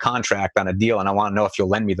signed a contract on a deal and I want to know if you'll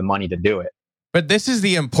lend me the money to do it. But this is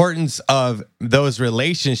the importance of those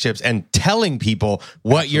relationships and telling people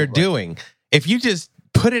what you're doing. If you just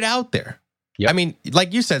put it out there. Yep. I mean,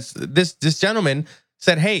 like you said, this gentleman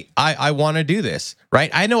said, hey, I want to do this, right?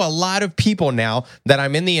 I know a lot of people now that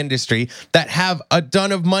I'm in the industry that have a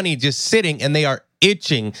ton of money just sitting, and they are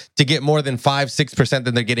itching to get more than 5-6%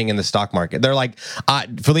 than they're getting in the stock market. They're like,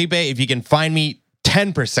 Felipe, if you can find me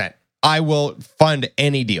 10%, I will fund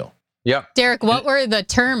any deal. Yep. Derek, what were the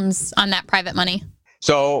terms on that private money?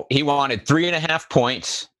 So he wanted 3.5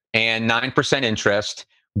 points and 9% interest,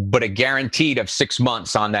 but a guaranteed of 6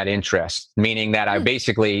 months on that interest, meaning that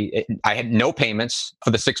I had no payments for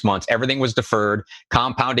the 6 months. Everything was deferred,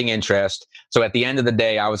 compounding interest. So at the end of the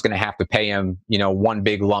day, I was going to have to pay him, one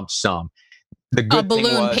big lump sum. The good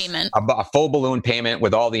balloon payment, a full balloon payment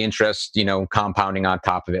with all the interest, compounding on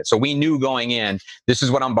top of it. So we knew going in, this is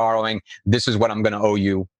what I'm borrowing. This is what I'm going to owe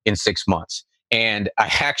you in 6 months. And I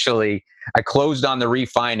closed on the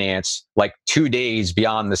refinance like 2 days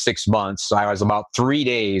beyond the 6 months. So I was about 3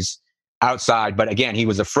 days outside. But again, he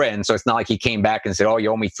was a friend. So it's not like he came back and said, oh, you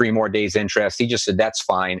owe me 3 more days interest. He just said, that's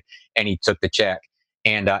fine. And he took the check.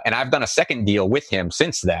 And I've done a second deal with him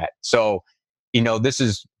since that. So this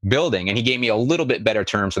is building, and he gave me a little bit better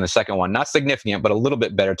terms on the second one, not significant, but a little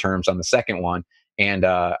bit better terms on the second one. And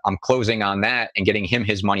I'm closing on that and getting him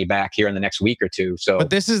his money back here in the next week or two. So, but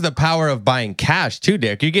this is the power of buying cash too,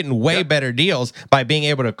 Dick. You're getting way better deals by being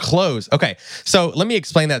able to close. Okay, so let me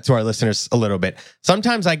explain that to our listeners a little bit.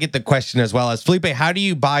 Sometimes I get the question as well as, Felipe, how do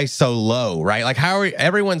you buy so low, right? Like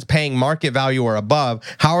everyone's paying market value or above.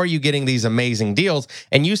 How are you getting these amazing deals?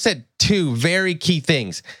 And you said 2 very key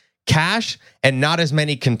things: cash and not as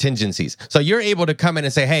many contingencies. So you're able to come in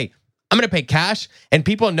and say, hey, I'm going to pay cash, and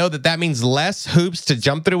people know that means less hoops to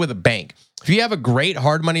jump through with a bank. If you have a great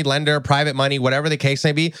hard money lender, private money, whatever the case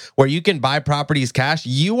may be, where you can buy properties cash,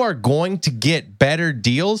 you are going to get better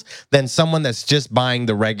deals than someone that's just buying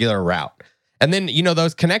the regular route. And then,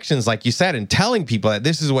 those connections, like you said, and telling people that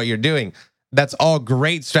this is what you're doing, that's all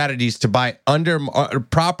great strategies to buy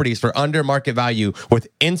properties for under market value with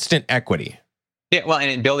instant equity. Yeah, well,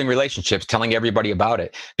 and in building relationships, telling everybody about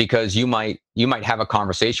it, because you might have a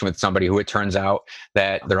conversation with somebody who it turns out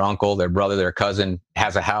that their uncle, their brother, their cousin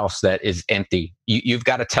has a house that is empty. You've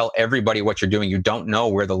got to tell everybody what you're doing. You don't know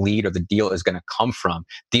where the lead or the deal is going to come from.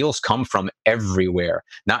 Deals come from everywhere,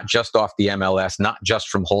 not just off the MLS, not just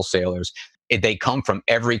from wholesalers. They come from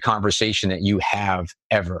every conversation that you have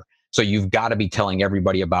ever. So you've got to be telling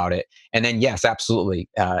everybody about it. And then, yes, absolutely.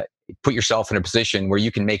 Put yourself in a position where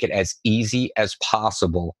you can make it as easy as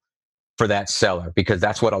possible for that seller, because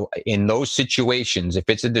that's what, in those situations, if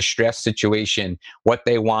it's a distressed situation, what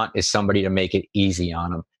they want is somebody to make it easy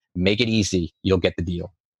on them. Make it easy, you'll get the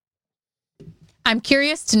deal. I'm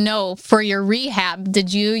curious to know, for your rehab,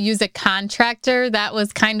 did you use a contractor that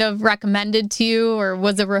was kind of recommended to you, or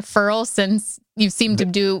was a referral, since you seem to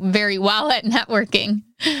do very well at networking?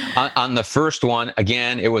 On the first one,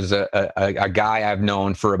 again, it was a guy I've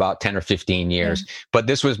known for about 10 or 15 years. Yeah. But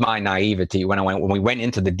this was my naivety. When we went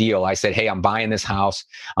into the deal, I said, hey, I'm buying this house.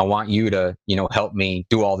 I want you to, help me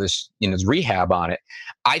do all this, rehab on it.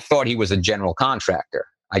 I thought he was a general contractor.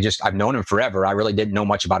 I've known him forever. I really didn't know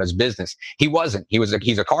much about his business. He wasn't.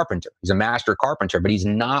 He's a carpenter. He's a master carpenter, but he's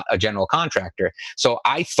not a general contractor. So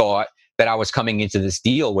I thought that I was coming into this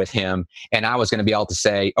deal with him and I was going to be able to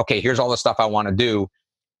say, okay, here's all the stuff I want to do.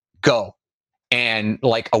 Go. And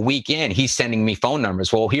like a week in, he's sending me phone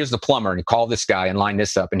numbers. Well, here's the plumber, and call this guy and line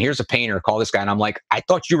this up. And here's a painter, call this guy. And I'm like, I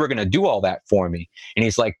thought you were going to do all that for me. And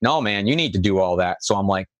he's like, no, man, you need to do all that. So I'm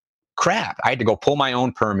like, crap. I had to go pull my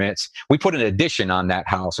own permits. We put an addition on that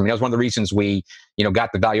house. I mean, that was one of the reasons we,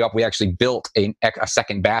 got the value up. We actually built a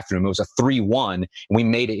second bathroom. It was a 3-1, and we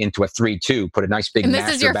made it into a 3-2. Put a nice big. And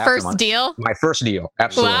this is your first deal? My first deal,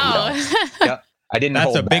 absolutely. Wow. Yep. I didn't.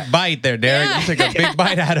 That's a big bite there, Derek. Yeah. You took a big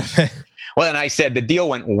bite out of it. Well, and I said the deal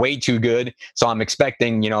went way too good, so I'm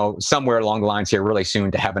expecting, somewhere along the lines here really soon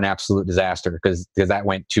to have an absolute disaster because that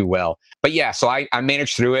went too well. But yeah, so I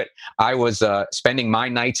managed through it. I was spending my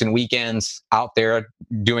nights and weekends out there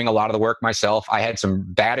doing a lot of the work myself. I had some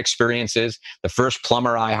bad experiences. The first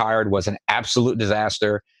plumber I hired was an absolute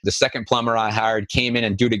disaster. The second plumber I hired came in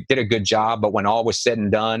and did a good job, but when all was said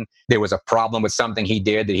and done, there was a problem with something he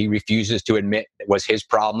did that he refuses to admit was his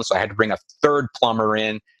problem. So I had to bring a third plumber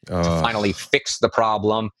in to finally fix the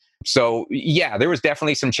problem. So yeah, there was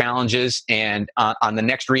definitely some challenges. And on the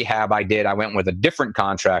next rehab I did, I went with a different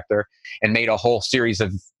contractor and made a whole series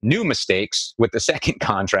of new mistakes with the second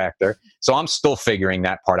contractor. So I'm still figuring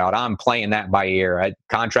that part out. I'm playing that by ear.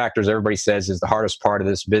 Contractors, everybody says, is the hardest part of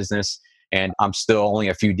this business. And I'm still only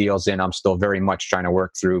a few deals in. I'm still very much trying to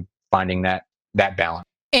work through finding that balance.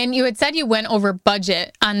 And you had said you went over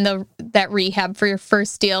budget on that rehab for your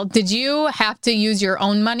first deal. Did you have to use your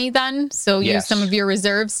own money then? So use some of your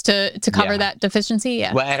reserves to cover that deficiency?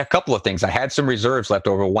 Yeah. Well, I had a couple of things. I had some reserves left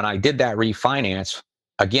over. When I did that refinance,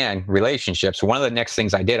 again, relationships. One of the next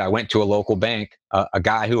things I did, I went to a local bank, a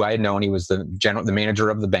guy who I had known. He was the manager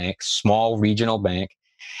of the bank, small regional bank.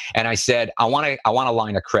 And I said, I want a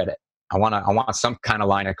line of credit. I want some kind of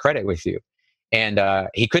line of credit with you. And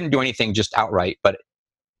he couldn't do anything just outright, but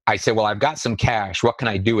I said, well, I've got some cash. What can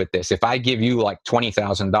I do with this? If I give you like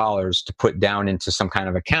 $20,000 to put down into some kind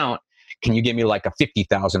of account, can you give me like a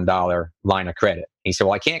 $50,000 line of credit? He said,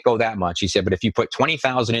 well, I can't go that much. He said, but if you put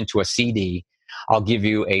 $20,000 into a CD, I'll give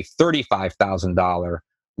you a $35,000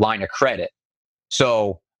 line of credit.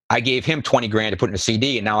 So I gave him 20 grand to put in a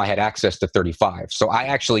CD, and now I had access to 35. So I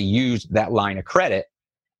actually used that line of credit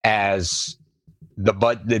as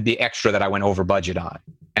the extra that I went over budget on.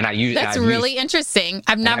 And that's really interesting.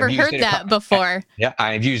 I've never heard that before. Yeah,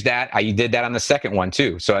 I've used that. I did that on the second one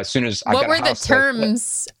too. So as soon as what were the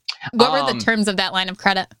terms? What were the terms of that line of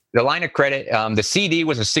credit? The line of credit, the CD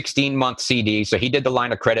was a 16-month CD. So he did the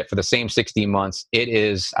line of credit for the same 16 months. It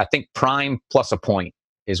is, I think, prime plus a point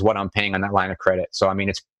is what I'm paying on that line of credit. So I mean,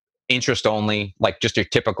 it's interest only, like just your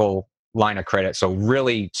typical line of credit. So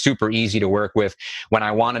really super easy to work with. When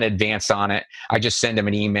I want an advance on it, I just send him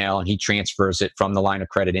an email and he transfers it from the line of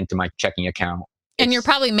credit into my checking account. And you're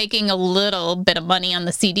probably making a little bit of money on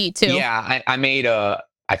the CD too. Yeah,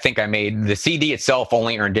 I think I made the CD itself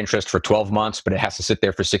only earned interest for 12 months, but it has to sit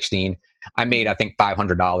there for 16. I made, I think,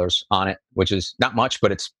 $500 on it, which is not much,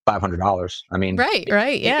 but it's $500. I mean, right.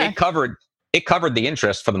 Yeah. It covered the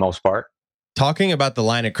interest for the most part. Talking about the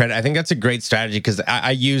line of credit, I think that's a great strategy because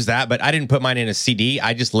I use that, but I didn't put mine in a CD.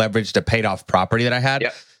 I just leveraged a paid off property that I had.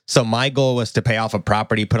 Yep. So my goal was to pay off a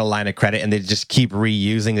property, put a line of credit, and then just keep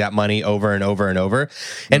reusing that money over and over and over.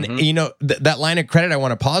 And, that line of credit, I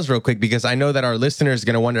want to pause real quick because I know that our listeners are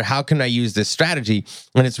going to wonder, how can I use this strategy?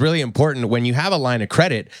 And it's really important when you have a line of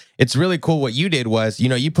credit. It's really cool. What you did was,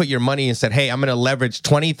 you put your money and said, hey, I'm going to leverage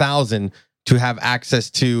 $20,000 to have access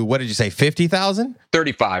to, what did you say, 50,000?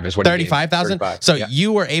 35 is what he gave me. 35,000. So yeah.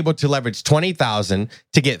 you were able to leverage 20,000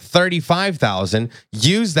 to get 35,000,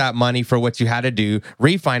 use that money for what you had to do,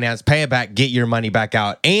 refinance, pay it back, get your money back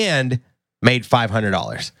out, and made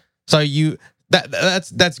 $500. So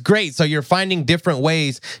that's great. So you're finding different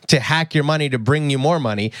ways to hack your money to bring you more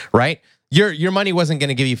money, right? Your money wasn't going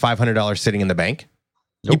to give you $500 sitting in the bank.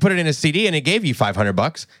 Nope. You put it in a CD and it gave you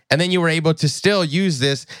 $500, and then you were able to still use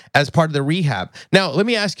this as part of the rehab. Now, let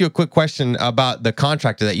me ask you a quick question about the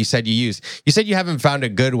contractor that you said you use. You said you haven't found a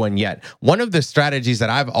good one yet. One of the strategies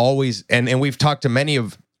that I've always, and we've talked to many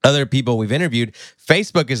of other people we've interviewed,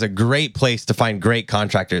 Facebook is a great place to find great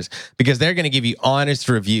contractors because they're going to give you honest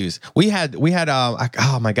reviews. We had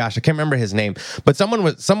oh my gosh, I can't remember his name, but someone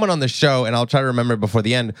on the show, and I'll try to remember before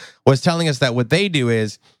the end, was telling us that what they do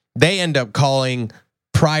is they end up calling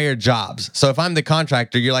prior jobs. So if I'm the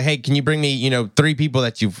contractor, you're like, hey, can you bring me, 3 people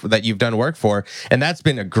that you've done work for? And that's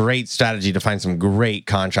been a great strategy to find some great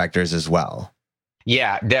contractors as well.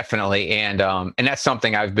 Yeah, definitely. And that's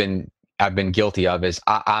something I've been guilty of is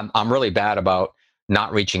I'm really bad about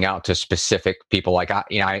not reaching out to specific people. Like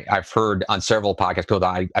I've heard on several podcasts people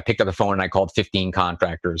that I picked up the phone and I called 15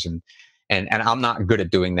 contractors and I'm not good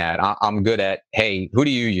at doing that. I'm good at, hey, who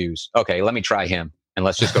do you use? Okay, let me try him and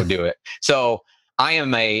let's just go do it. So I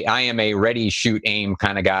am a ready, shoot, aim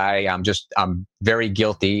kind of guy. I'm very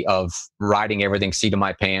guilty of riding everything seat of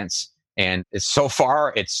my pants. And so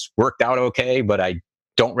far it's worked out okay, but I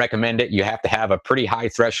don't recommend it. You have to have a pretty high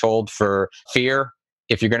threshold for fear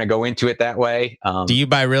if you're going to go into it that way. Do you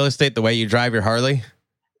buy real estate the way you drive your Harley?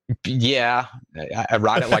 Yeah, I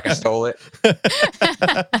ride it like I stole it.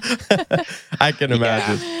 I can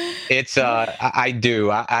imagine. Yeah, it's I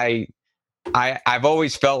do. I've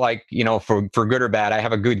always felt like, for good or bad, I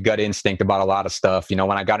have a good gut instinct about a lot of stuff.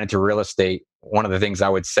 When I got into real estate, one of the things I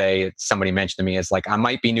would say, somebody mentioned to me, is like, I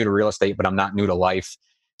might be new to real estate, but I'm not new to life.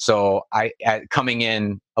 So coming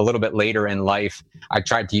in a little bit later in life, I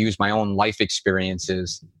tried to use my own life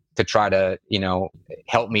experiences to try to,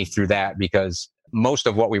 help me through that, because most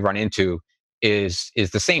of what we run into is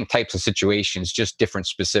the same types of situations, just different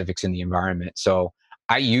specifics in the environment. So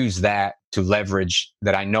I use that to leverage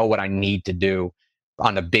that I know what I need to do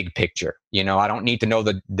on the big picture. I don't need to know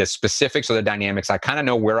the specifics or the dynamics. I kind of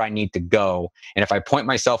know where I need to go. And if I point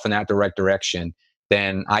myself in that direct direction,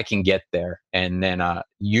 then I can get there. And then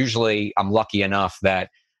usually I'm lucky enough that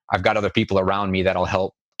I've got other people around me that'll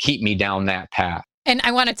help keep me down that path. And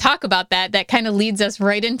I want to talk about that. That kind of leads us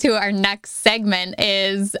right into our next segment.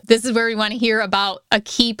 This is where we want to hear about a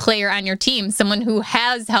key player on your team, someone who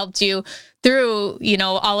has helped you through,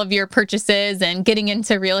 all of your purchases and getting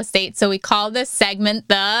into real estate. So we call this segment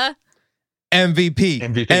the MVP.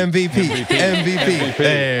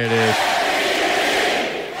 There it is.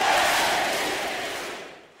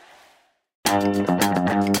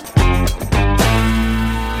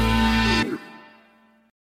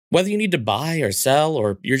 Whether you need to buy or sell,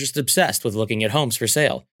 or you're just obsessed with looking at homes for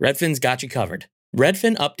sale, Redfin's got you covered.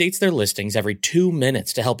 Redfin updates their listings every 2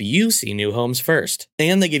 minutes to help you see new homes first.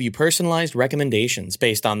 And they give you personalized recommendations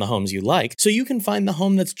based on the homes you like, so you can find the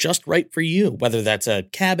home that's just right for you, whether that's a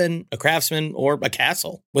cabin, a Craftsman, or a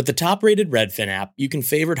castle. With the top-rated Redfin app, you can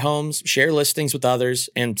favorite homes, share listings with others,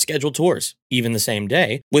 and schedule tours, even the same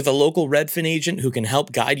day, with a local Redfin agent who can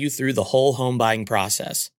help guide you through the whole home buying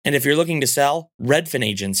process. And if you're looking to sell, Redfin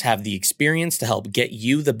agents have the experience to help get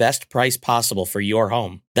you the best price possible for your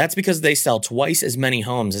home. That's because they sell twice as many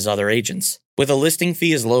homes as other agents. With a listing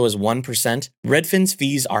fee as low as 1%, Redfin's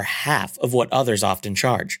fees are half of what others often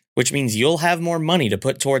charge, which means you'll have more money to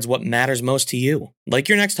put towards what matters most to you, like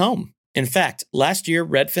your next home. In fact, last year,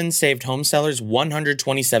 Redfin saved home sellers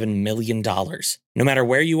 $127 million. No matter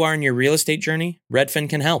where you are in your real estate journey, Redfin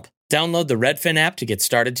can help. Download the Redfin app to get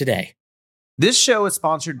started today. This show is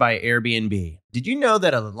sponsored by Airbnb. Did you know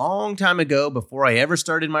that a long time ago, before I ever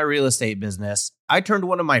started my real estate business, I turned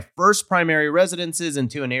one of my first primary residences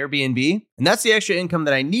into an Airbnb? And that's the extra income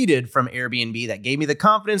that I needed from Airbnb that gave me the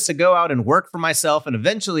confidence to go out and work for myself and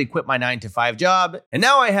eventually quit my 9-to-5 job. And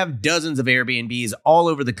now I have dozens of Airbnbs all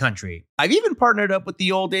over the country. I've even partnered up with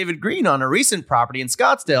the old David Green on a recent property in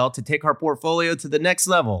Scottsdale to take our portfolio to the next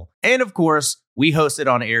level. And of course, we host it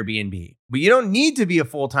on Airbnb. But you don't need to be a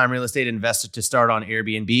full-time real estate investor to start on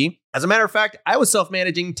Airbnb. As a matter of fact, I was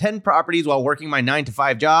self-managing 10 properties while working my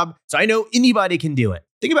 9-to-5 job, so I know anybody can do it.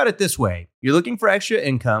 Think about it this way. You're looking for extra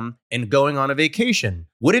income and going on a vacation.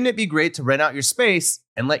 Wouldn't it be great to rent out your space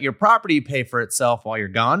and let your property pay for itself while you're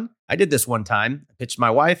gone? I did this one time. I pitched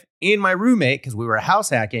my wife and my roommate, because we were house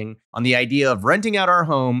hacking, on the idea of renting out our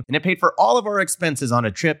home, and it paid for all of our expenses on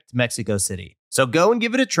a trip to Mexico City. So go and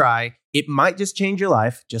give it a try. It might just change your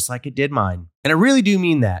life, just like it did mine. And I really do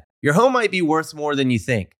mean that. Your home might be worth more than you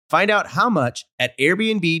think. Find out how much at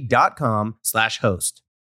airbnb.com/host.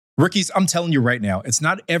 Rookies, I'm telling you right now, it's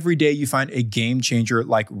not every day you find a game changer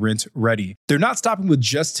like RentRedi. They're not stopping with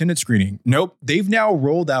just tenant screening. Nope, they've now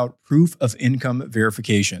rolled out proof of income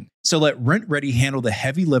verification. So let RentRedi handle the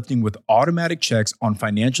heavy lifting with automatic checks on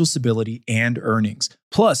financial stability and earnings.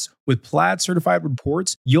 Plus, with Plaid certified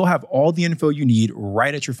reports, you'll have all the info you need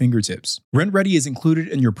right at your fingertips. RentRedi is included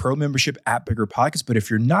in your pro membership at BiggerPockets, but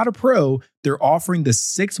if you're not a pro, they're offering the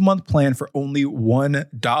 6-month plan for only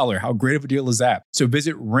 $1. How great of a deal is that? So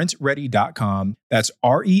visit rentredi.com, that's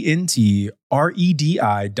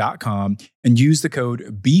RentRedi.com, and use the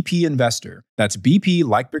code BPInvestor. That's BP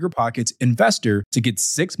like BiggerPockets Investor to get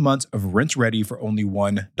 6 months of RentRedi for only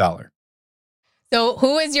 $1. So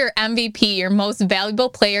who is your MVP, your most valuable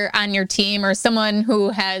player on your team, or someone who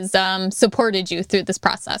has supported you through this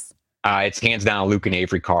process? It's hands down Luke and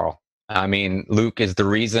Avery Carl. I mean, Luke is the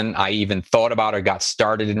reason I even thought about or got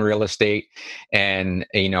started in real estate. And,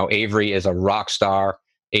 Avery is a rock star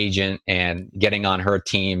agent, and getting on her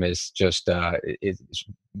team is just is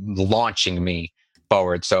launching me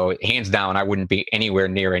forward. So hands down, I wouldn't be anywhere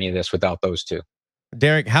near any of this without those two.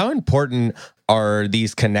 Derek, how important are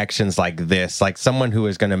these connections like this? Like someone who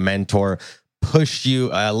is going to mentor, push you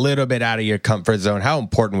a little bit out of your comfort zone. How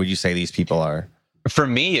important would you say these people are? For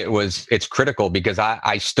me, it's critical because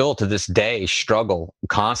I still to this day struggle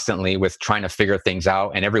constantly with trying to figure things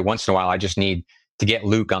out. And every once in a while, I just need to get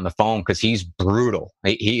Luke on the phone because he's brutal.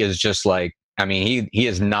 He is just like, he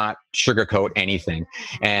is not sugarcoat anything.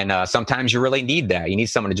 And sometimes you really need that. You need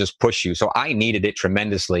someone to just push you. So I needed it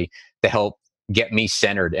tremendously to help get me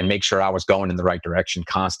centered and make sure I was going in the right direction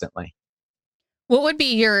constantly. What would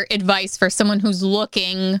be your advice for someone who's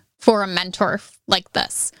looking for a mentor like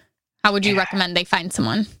this? How would you recommend they find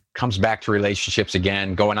someone? Comes back to relationships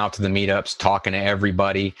again, going out to the meetups, talking to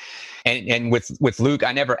everybody. And with Luke,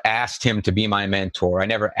 I never asked him to be my mentor. I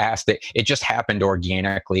never asked it. It just happened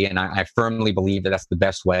organically. And I firmly believe that that's the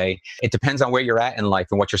best way. It depends on where you're at in life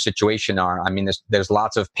and what your situation are. There's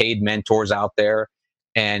lots of paid mentors out there.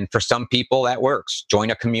 And for some people that works.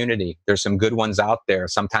 Join a community. There's some good ones out there.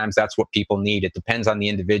 Sometimes that's what people need. It depends on the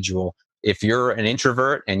individual. If you're an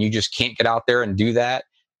introvert and you just can't get out there and do that,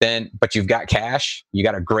 but you've got cash, you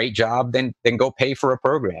got a great job, then go pay for a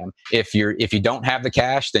program. If you don't have the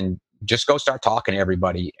cash, then just go start talking to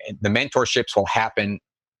everybody. The mentorships will happen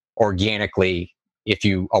organically if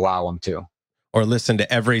you allow them to. Or listen to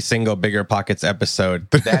every single BiggerPockets episode.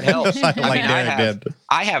 That helps.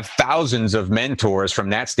 I have thousands of mentors from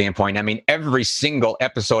that standpoint. Every single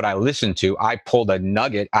episode I listen to, I pulled a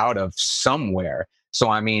nugget out of somewhere. So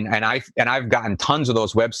and I've gotten tons of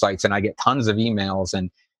those websites, and I get tons of emails, and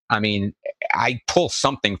I pull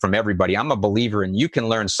something from everybody. I'm a believer in you can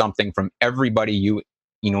learn something from everybody you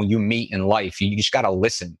meet in life. You just got to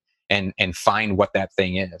listen and find what that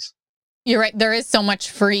thing is. You're right. There is so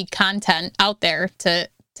much free content out there to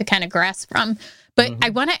kind of grasp from. But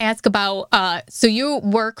I want to ask about, so you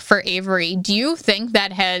work for Avery. Do you think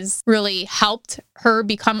that has really helped her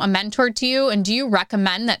become a mentor to you? And do you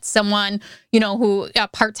recommend that someone, who a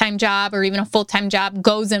part-time job or even a full-time job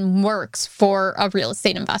goes and works for a real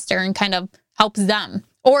estate investor and kind of helps them?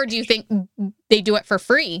 Or do you think they do it for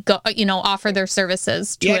free, offer their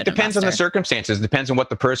services to it depends on the circumstances. It depends on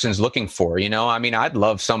what the person's looking for. I'd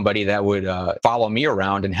love somebody that would follow me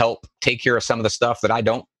around and help take care of some of the stuff that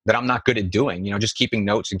I'm not good at doing, just keeping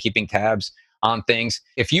notes and keeping tabs on things.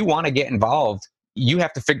 If you want to get involved, you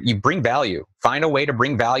have to you bring value, find a way to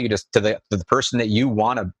bring value to the person that you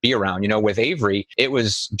want to be around. With Avery, it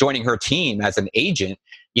was joining her team as an agent.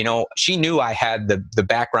 She knew I had the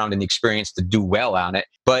background and the experience to do well on it,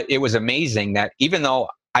 but it was amazing that even though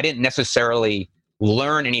I didn't necessarily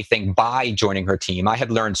learn anything by joining her team, I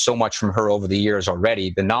had learned so much from her over the years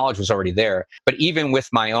already. The knowledge was already there. But even with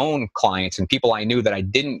my own clients and people I knew that I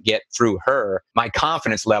didn't get through her, my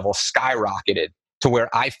confidence level skyrocketed to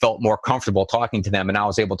where I felt more comfortable talking to them, and I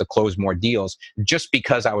was able to close more deals just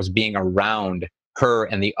because I was being around her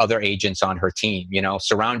and the other agents on her team.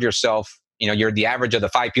 Surround yourself. You're the average of the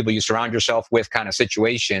 5 people you surround yourself with kind of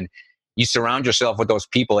situation. You surround yourself with those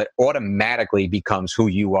people, it automatically becomes who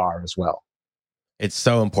you are as well. It's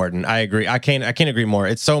so important. I agree. I can't agree more.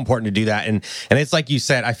 It's so important to do that. And it's like you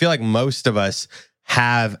said, I feel like most of us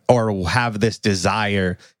have this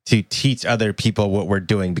desire to teach other people what we're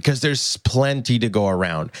doing because there's plenty to go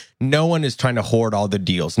around. No one is trying to hoard all the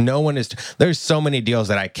deals. There's so many deals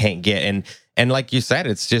that I can't get. And like you said,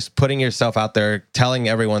 it's just putting yourself out there, telling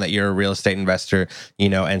everyone that you're a real estate investor,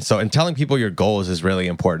 and telling people your goals is really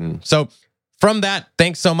important. So From that,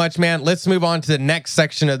 thanks so much, man. Let's move on to the next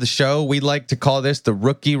section of the show. We like to call this the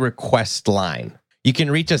Rookie Request Line. You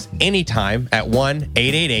can reach us anytime at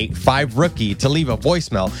 1-888-5-ROOKIE to leave a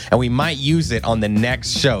voicemail, and we might use it on the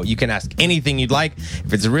next show. You can ask anything you'd like.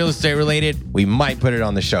 If it's real estate related, we might put it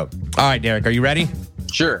on the show. All right, Derek, are you ready?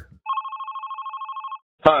 Sure.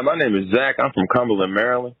 Hi, my name is Zach. I'm from Cumberland,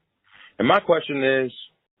 Maryland. And my question is,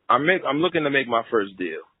 I'm looking to make my first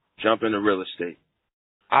deal, jump into real estate.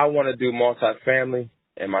 I want to do multifamily,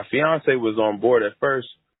 and my fiance was on board at first,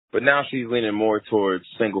 but now she's leaning more towards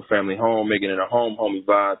single-family home, making it a homey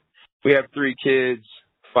vibe. We have 3 kids,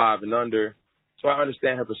 5 and under, so I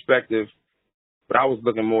understand her perspective, but I was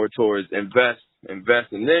looking more towards invest, and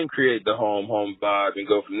then create the home vibe and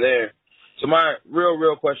go from there. So my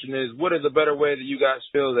real question is, what is a better way that you guys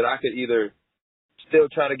feel that I could either still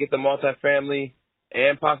try to get the multifamily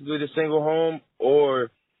and possibly the single home,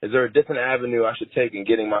 or is there a different avenue I should take in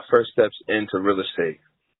getting my first steps into real estate?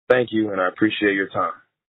 Thank you, and I appreciate your time.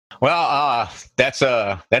 Well, that's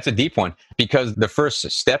a deep one, because the first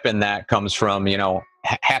step in that comes from,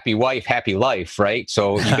 happy wife, happy life, right?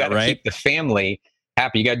 So you got to right. keep the family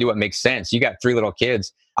happy. You got to do what makes sense. You got 3 little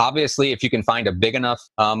kids. Obviously, if you can find a big enough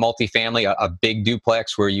multifamily, a big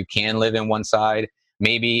duplex where you can live in one side,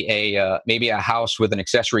 maybe a house with an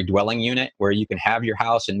accessory dwelling unit where you can have your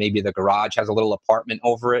house and maybe the garage has a little apartment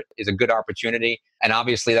over it, is a good opportunity. And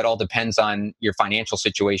obviously, that all depends on your financial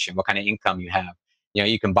situation, what kind of income you have.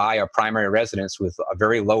 You can buy a primary residence with a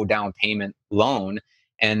very low down payment loan.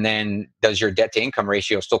 And then does your debt to income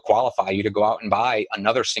ratio still qualify you to go out and buy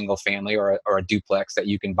another single family or a duplex that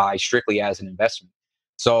you can buy strictly as an investment?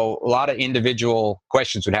 So a lot of individual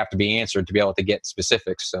questions would have to be answered to be able to get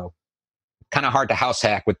specifics. So kind of hard to house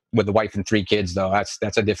hack with the wife and 3 kids, though.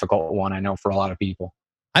 That's a difficult one, I know, for a lot of people.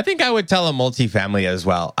 I think I would tell a multifamily as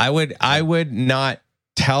well. I would not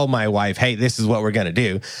tell my wife, hey, this is what we're going to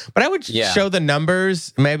do. But I would show the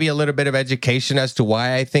numbers, maybe a little bit of education as to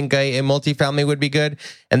why I think a multifamily would be good.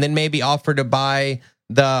 And then maybe offer to buy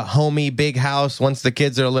the homey big house once the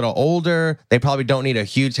kids are a little older. They probably don't need a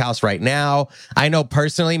huge house right now. I know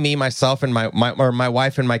personally, me, myself, and my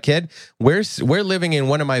wife and my kid, we're living in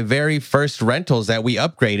one of my very first rentals that we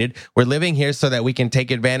upgraded. We're living here so that we can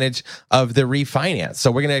take advantage of the refinance.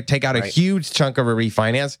 So we're going to take out a huge chunk of a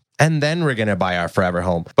refinance, and then we're going to buy our forever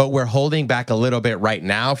home. But we're holding back a little bit right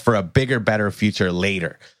now for a bigger, better future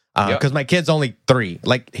later. Because my kid's only 3.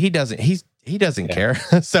 Like he doesn't care.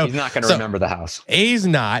 So he's not going to remember the house. He's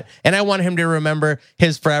not. And I want him to remember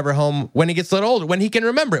his forever home when he gets a little older, when he can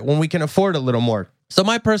remember it, when we can afford a little more. So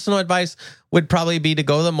my personal advice would probably be to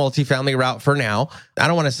go the multifamily route for now. I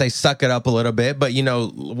don't want to say suck it up a little bit, but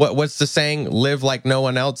what's the saying? Live like no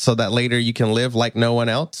one else so that later you can live like no one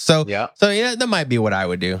else. So that might be what I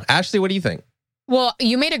would do. Ashley, what do you think? Well,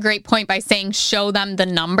 you made a great point by saying show them the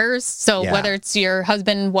numbers. So whether it's your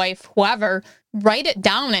husband, wife, whoever, write it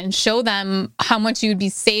down and show them how much you'd be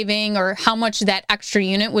saving or how much that extra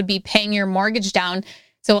unit would be paying your mortgage down.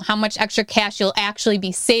 So how much extra cash you'll actually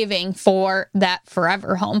be saving for that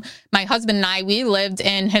forever home. My husband and I, we lived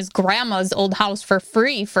in his grandma's old house for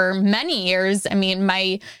free for many years. I mean,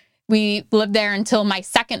 we lived there until my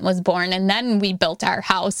second was born, and then we built our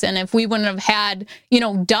house. And if we wouldn't have had,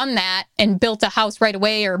 done that and built a house right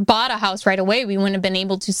away or bought a house right away, we wouldn't have been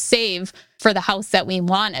able to save for the house that we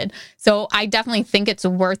wanted. So I definitely think it's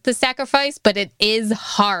worth the sacrifice, but it is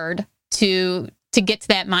hard to get to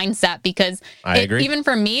that mindset, because even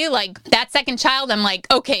for me, like that second child, I'm like,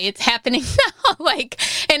 okay, it's happening now.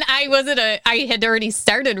 And I had already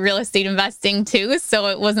started real estate investing too. So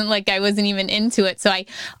it wasn't like I wasn't even into it. So I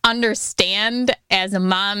understand as a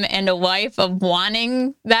mom and a wife of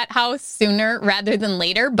wanting that house sooner rather than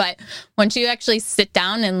later. But once you actually sit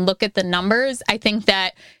down and look at the numbers, I think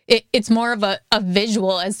that it's more of a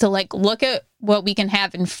visual as to look at what we can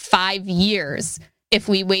have in 5 years if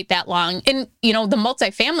we wait that long. And, the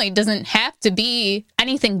multifamily doesn't have to be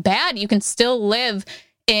anything bad. You can still live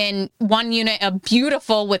in one unit, a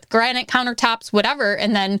beautiful with granite countertops, whatever,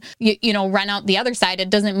 and then, rent out the other side. It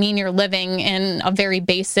doesn't mean you're living in a very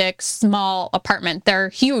basic, small apartment. There are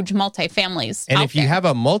huge multifamilies. And if you have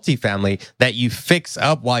a multifamily that you fix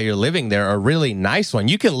up while you're living there, a really nice one,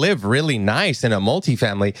 you can live really nice in a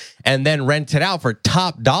multifamily and then rent it out for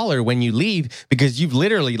top dollar when you leave, because you've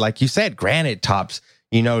literally, like you said, granite tops,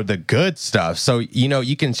 the good stuff. So,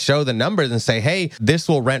 you can show the numbers and say, hey, this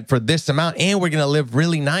will rent for this amount and we're going to live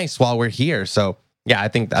really nice while we're here. So, yeah, I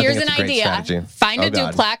think here's it's an a great idea. strategy. Find a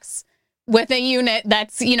duplex with a unit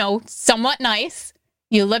that's, somewhat nice.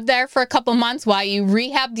 You live there for a couple months while you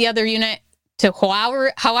rehab the other unit to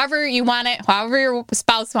however you want it, however your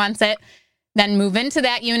spouse wants it, then move into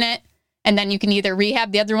that unit. and then you can either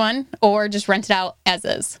rehab the other one or just rent it out as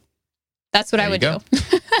is. That's what I would do.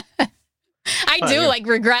 I do like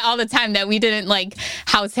regret all the time that we didn't like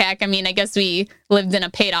house hack. I mean, I guess we lived in a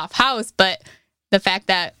paid off house, but the fact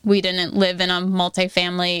that we didn't live in a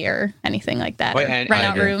multifamily or anything like that, rent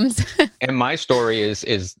out rooms. And my story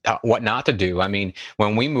is what not to do. I mean,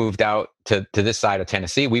 when we moved out to this side of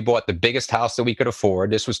Tennessee, we bought the biggest house that we could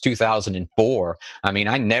afford. This was 2004. I mean,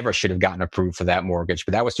 I never should have gotten approved for that mortgage,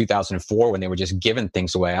 but that was 2004 when they were just giving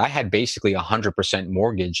things away. I had basically 100%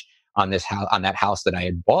 mortgage on this house, on that house that I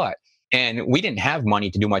had bought. And we didn't have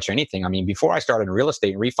money to do much or anything. I mean, before I started in real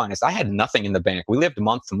estate and refinanced, I had nothing in the bank. We lived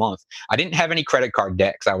month to month. I didn't have any credit card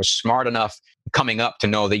debt because I was smart enough coming up to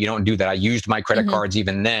know that you don't do that. I used my credit cards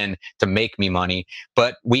even then to make me money,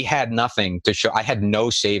 but we had nothing to show. I had no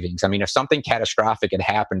savings. I mean, if something catastrophic had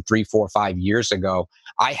happened 3, 4, 5 years ago,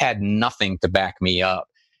 I had nothing to back me up.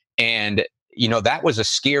 And, you know, that was a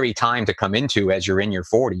scary time to come into as you're in your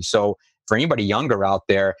 40s. So for anybody younger out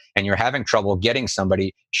there and you're having trouble getting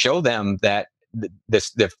somebody, show them that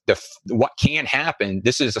what can happen.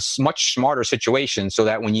 This is a much smarter situation, so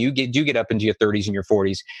that when you do get up into your 30s and your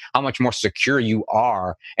 40s, how much more secure you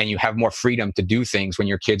are and you have more freedom to do things when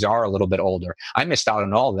your kids are a little bit older. I missed out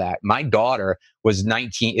on all that. My daughter is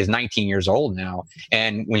 19 years old now.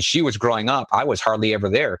 And when she was growing up, I was hardly ever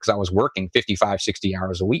there because I was working 55, 60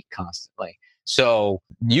 hours a week constantly. So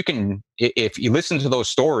you can, if you listen to those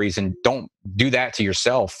stories and don't do that to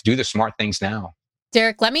yourself, do the smart things now.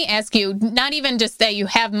 Derek, let me ask you, not even just that you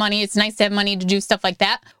have money, it's nice to have money to do stuff like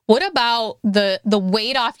that. What about the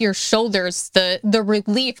weight off your shoulders, the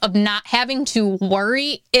relief of not having to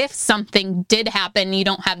worry if something did happen, you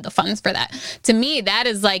don't have the funds for that? To me, that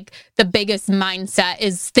is like the biggest mindset,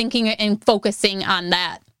 is thinking and focusing on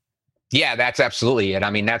that. Yeah, that's absolutely it. I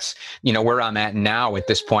mean, that's, you know, where I'm at now at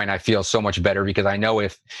this point. I feel so much better because I know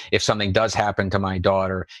if something does happen to my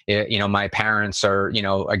daughter, you know, my parents are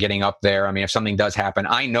getting up there. I mean, if something does happen,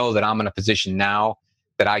 I know that I'm in a position now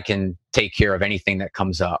that I can take care of anything that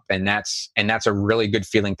comes up. And that's a really good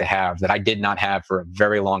feeling to have that I did not have for a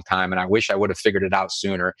very long time. And I wish I would have figured it out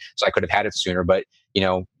sooner so I could have had it sooner. But you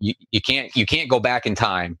know, you can't go back in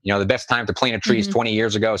time. You know, the best time to plant a tree is 20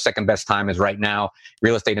 years ago. Second best time is right now.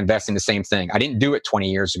 Real estate investing, the same thing. I didn't do it 20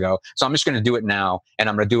 years ago. So I'm just going to do it now. And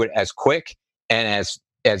I'm going to do it as quick and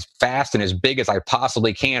as fast and as big as I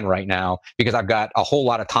possibly can right now, because I've got a whole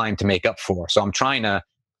lot of time to make up for. So I'm trying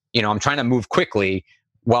to move quickly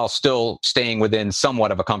while still staying within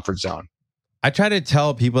somewhat of a comfort zone. I try to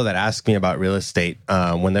tell people that ask me about real estate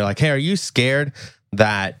when they're like, hey, are you scared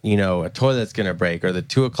that, you know, a toilet's going to break, or the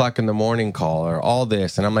 2:00 in the morning call, or all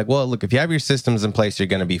this? And I'm like, well, look, if you have your systems in place, you're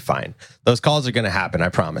going to be fine. Those calls are going to happen, I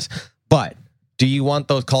promise. But do you want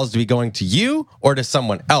those calls to be going to you or to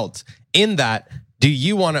someone else? In that, do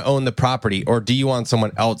you want to own the property, or do you want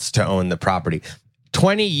someone else to own the property?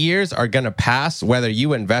 20 years are going to pass whether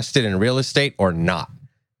you invested in real estate or not.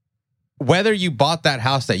 Whether you bought that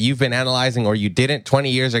house that you've been analyzing or you didn't,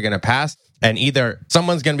 20 years are going to pass. And either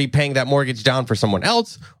someone's going to be paying that mortgage down for someone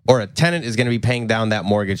else, or a tenant is going to be paying down that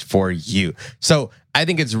mortgage for you. So I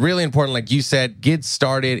think it's really important, like you said, get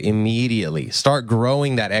started immediately. Start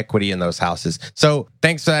growing that equity in those houses. So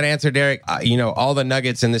thanks for that answer, Derek. You know, all the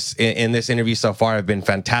nuggets in this interview so far have been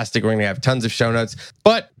fantastic. We're going to have tons of show notes,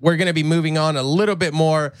 but we're going to be moving on a little bit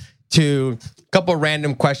more to a couple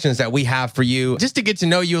random questions that we have for you, just to get to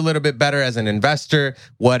know you a little bit better as an investor,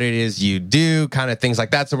 what it is you do, kind of things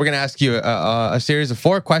like that. So we're going to ask you a series of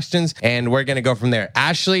 4 questions, and we're going to go from there.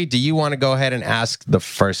 Ashley, do you want to go ahead and ask the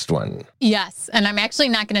first one? Yes, and I'm actually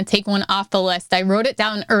not going to take one off the list. I wrote it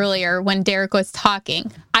down earlier when Derek was talking.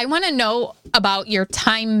 I want to know about your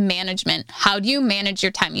time management. How do you manage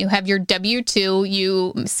your time? You have your W-2,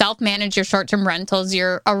 you self-manage your short-term rentals,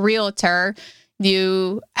 you're a realtor,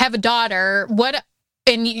 you have a daughter,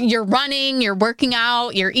 and you're running, you're working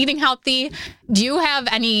out, you're eating healthy. Do you have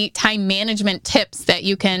any time management tips that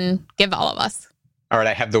you can give all of us? All right,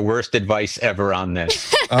 I have the worst advice ever on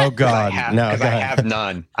this. Oh, God. I have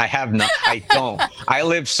none. I don't. I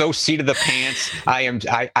live so seat of the pants.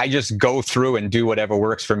 I just go through and do whatever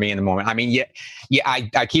works for me in the moment. I mean,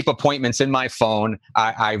 I keep appointments in my phone.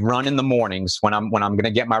 I run in the mornings when I'm going to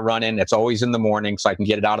get my run in. It's always in the morning, so I can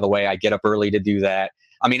get it out of the way. I get up early to do that.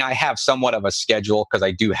 I mean, I have somewhat of a schedule because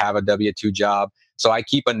I do have a W-2 job. So I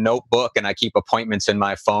keep a notebook and I keep appointments in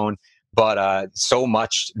my phone. But so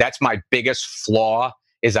much, that's my biggest flaw,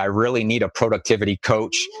 is I really need a productivity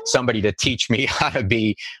coach, somebody to teach me how to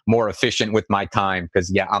be more efficient with my time.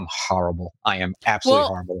 Because, I'm horrible. I am absolutely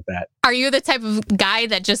horrible with that. Are you the type of guy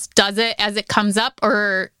that just does it as it comes up,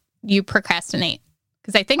 or you procrastinate?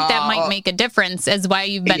 Because I think that might make a difference as why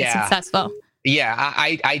you've been successful. Yeah,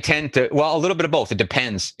 I tend to, well, a little bit of both. It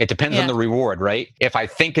depends. It depends on the reward, right? If I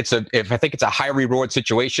think it's a high reward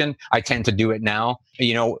situation, I tend to do it now.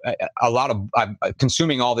 You know, I'm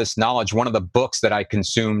consuming all this knowledge. One of the books that I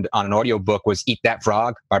consumed on an audiobook was Eat That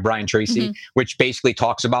Frog by Brian Tracy, which basically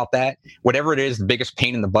talks about that. Whatever it is, the biggest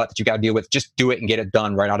pain in the butt that you got to deal with, just do it and get it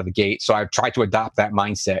done right out of the gate. So I've tried to adopt that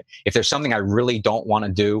mindset. If there's something I really don't want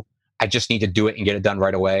to do, I just need to do it and get it done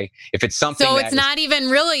right away. If it's something it's not even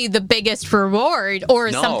really the biggest reward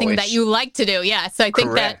or something that you like to do. Yeah. So I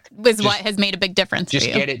think that was what has made a big difference for you.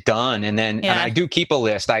 Just get it done. And then and I do keep a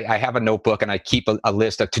list. I have a notebook and I keep a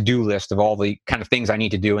list, a to-do list of all the kind of things I need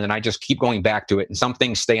to do. And then I just keep going back to it. And some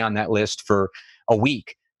things stay on that list for a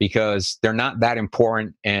week because they're not that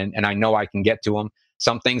important. And I know I can get to them.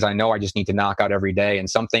 Some things I know I just need to knock out every day. And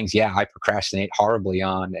some things, I procrastinate horribly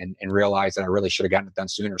on and realize that I really should have gotten it done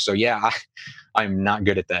sooner. So I'm not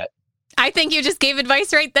good at that. I think you just gave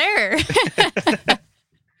advice right there.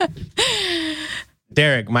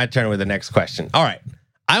 Derek, my turn with the next question. All right.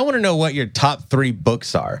 I want to know what your top 3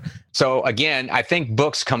 books are. So again, I think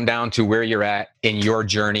books come down to where you're at in your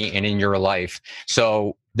journey and in your life.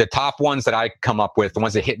 So the top ones that I come up with, the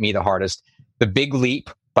ones that hit me the hardest, The Big Leap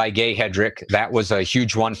by Gay Hedrick. That was a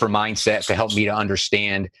huge one for mindset to help me to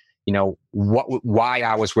understand, you know, why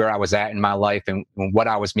I was where I was at in my life and what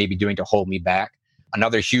I was maybe doing to hold me back.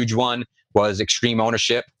 Another huge one was Extreme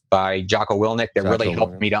Ownership by Jocko Willink that really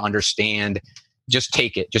helped me to understand, just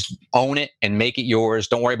take it, just own it and make it yours.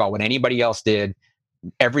 Don't worry about what anybody else did.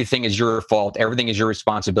 Everything is your fault. Everything is your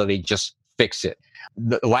responsibility. Just fix it.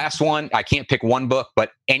 The last one, I can't pick one book,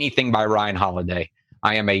 but anything by Ryan Holiday.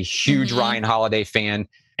 I am a huge Ryan Holiday fan.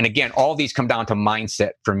 And again, all these come down to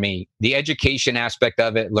mindset for me. The education aspect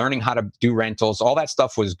of it, learning how to do rentals, all that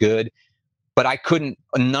stuff was good. But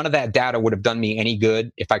none of that data would have done me any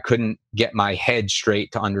good if I couldn't get my head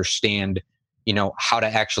straight to understand, you know, how to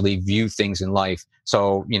actually view things in life.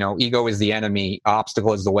 So, you know, ego is the enemy,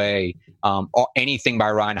 obstacle is the way. Anything by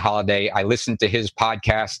Ryan Holiday. I listen to his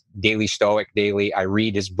podcast, Daily Stoic Daily. I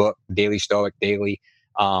read his book, Daily Stoic Daily.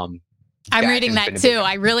 I'm reading that too.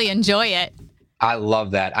 I really enjoy it. I love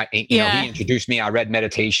that. He introduced me. I read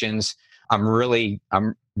Meditations.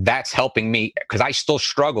 That's helping me because I still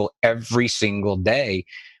struggle every single day.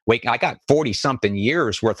 I got 40 something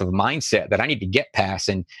years worth of mindset that I need to get past.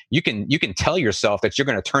 And you can tell yourself that you're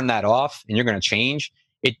going to turn that off and you're going to change.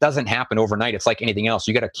 It doesn't happen overnight. It's like anything else.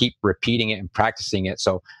 You got to keep repeating it and practicing it.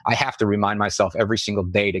 So I have to remind myself every single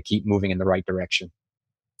day to keep moving in the right direction.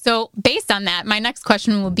 So based on that, my next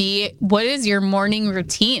question will be, what is your morning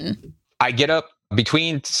routine? I get up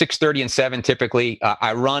between 6:30 and 7 typically.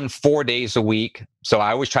 I run 4 days a week. So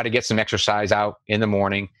I always try to get some exercise out in the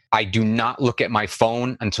morning. I do not look at my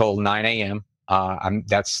phone until 9 a.m.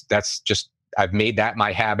 That's just, I've made that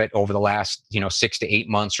my habit over the last, 6 to 8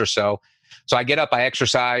 months or so. So I get up, I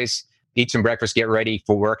exercise, eat some breakfast, get ready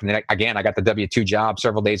for work. And then again, I got the W-2 job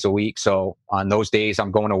several days a week. So on those days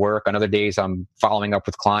I'm going to work. On other days I'm following up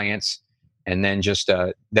with clients. And then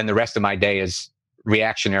then the rest of my day is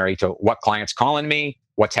reactionary to what clients calling me,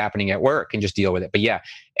 what's happening at work, and just deal with it. But yeah,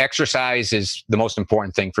 exercise is the most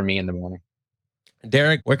important thing for me in the morning.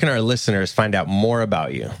 Derek, where can our listeners find out more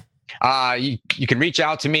about you? You can reach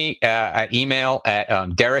out to me at email at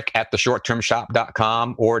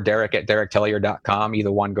Derek@theshorttermshop.com or Derek@DerekTellier.com.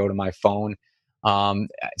 Either one, go to my phone.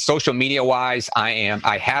 Social media wise,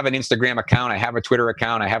 I have an Instagram account. I have a Twitter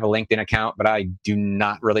account. I have a LinkedIn account, but I do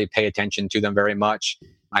not really pay attention to them very much.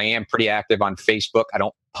 I am pretty active on Facebook. I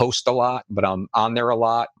don't post a lot, but I'm on there a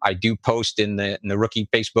lot. I do post in the Rookie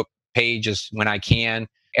Facebook pages when I can.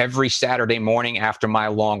 Every Saturday morning after my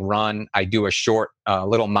long run, I do a short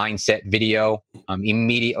little mindset video.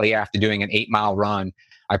 Immediately after doing an 8-mile run,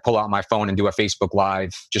 I pull out my phone and do a Facebook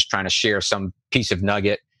Live, just trying to share some piece of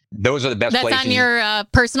nugget. Those are the best places. That's on your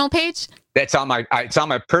personal page? It's on my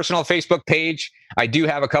personal Facebook page. I do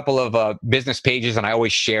have a couple of business pages, and I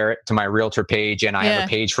always share it to my realtor page, and I have a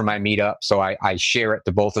page for my meetup. So I share it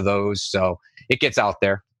to both of those. So it gets out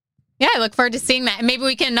there. Yeah, I look forward to seeing that. And maybe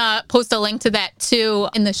we can post a link to that too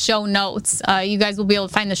in the show notes. You guys will be able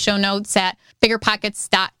to find the show notes at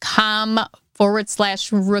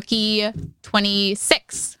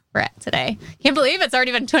biggerpockets.com/rookie26. We're at today. Can't believe it's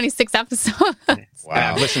already been 26 episodes. Wow.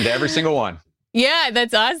 I've listened to every single one. Yeah,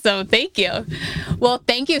 that's awesome. Thank you. Well,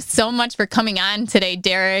 thank you so much for coming on today,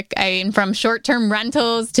 Derek. I mean, from short-term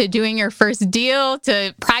rentals to doing your first deal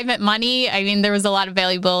to private money, I mean, there was a lot of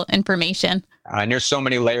valuable information. And there's so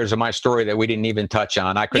many layers of my story that we didn't even touch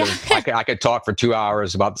on. I could talk for 2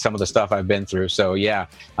 hours about some of the stuff I've been through. So yeah,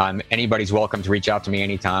 anybody's welcome to reach out to me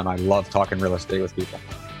anytime. I love talking real estate with people.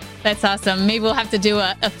 That's awesome. Maybe we'll have to do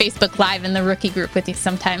a Facebook Live in the rookie group with you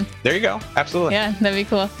sometime. There you go. Absolutely. Yeah, that'd be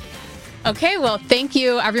cool. Okay, well, thank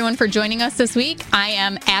you everyone for joining us this week. I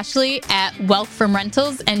am Ashley at Wealth from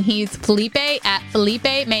Rentals, and he's Felipe at Felipe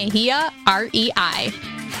Mejia, REI.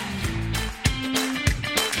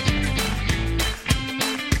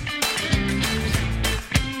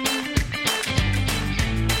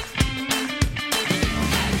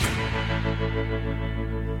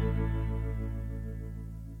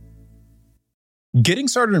 Getting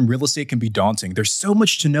started in real estate can be daunting. There's so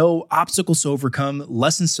much to know, obstacles to overcome,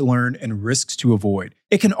 lessons to learn, and risks to avoid.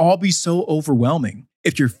 It can all be so overwhelming.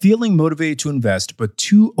 If you're feeling motivated to invest but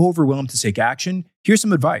too overwhelmed to take action, here's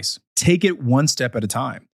some advice. Take it one step at a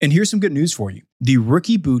time. And here's some good news for you. The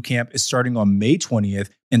Rookie Bootcamp is starting on May 20th,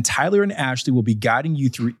 and Tyler and Ashley will be guiding you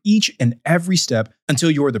through each and every step until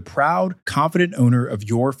you're the proud, confident owner of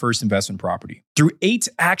your first investment property. Through 8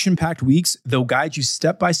 action-packed weeks, they'll guide you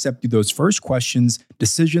step by step through those first questions,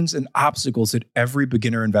 decisions, and obstacles that every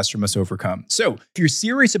beginner investor must overcome. So if you're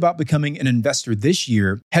serious about becoming an investor this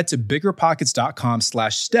year, head to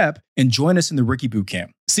biggerpockets.com/step and join us in the Rookie Bootcamp.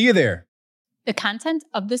 See you there. The content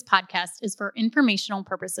of this podcast is for informational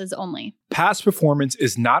purposes only. Past performance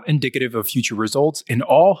is not indicative of future results, and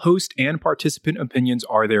all host and participant opinions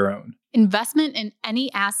are their own. Investment in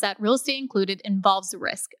any asset, real estate included, involves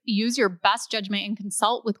risk. Use your best judgment and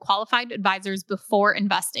consult with qualified advisors before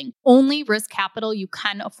investing. Only risk capital you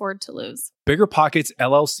can afford to lose. Bigger Pockets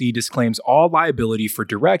LLC disclaims all liability for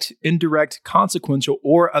direct, indirect, consequential,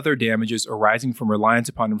 or other damages arising from reliance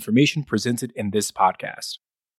upon information presented in this podcast.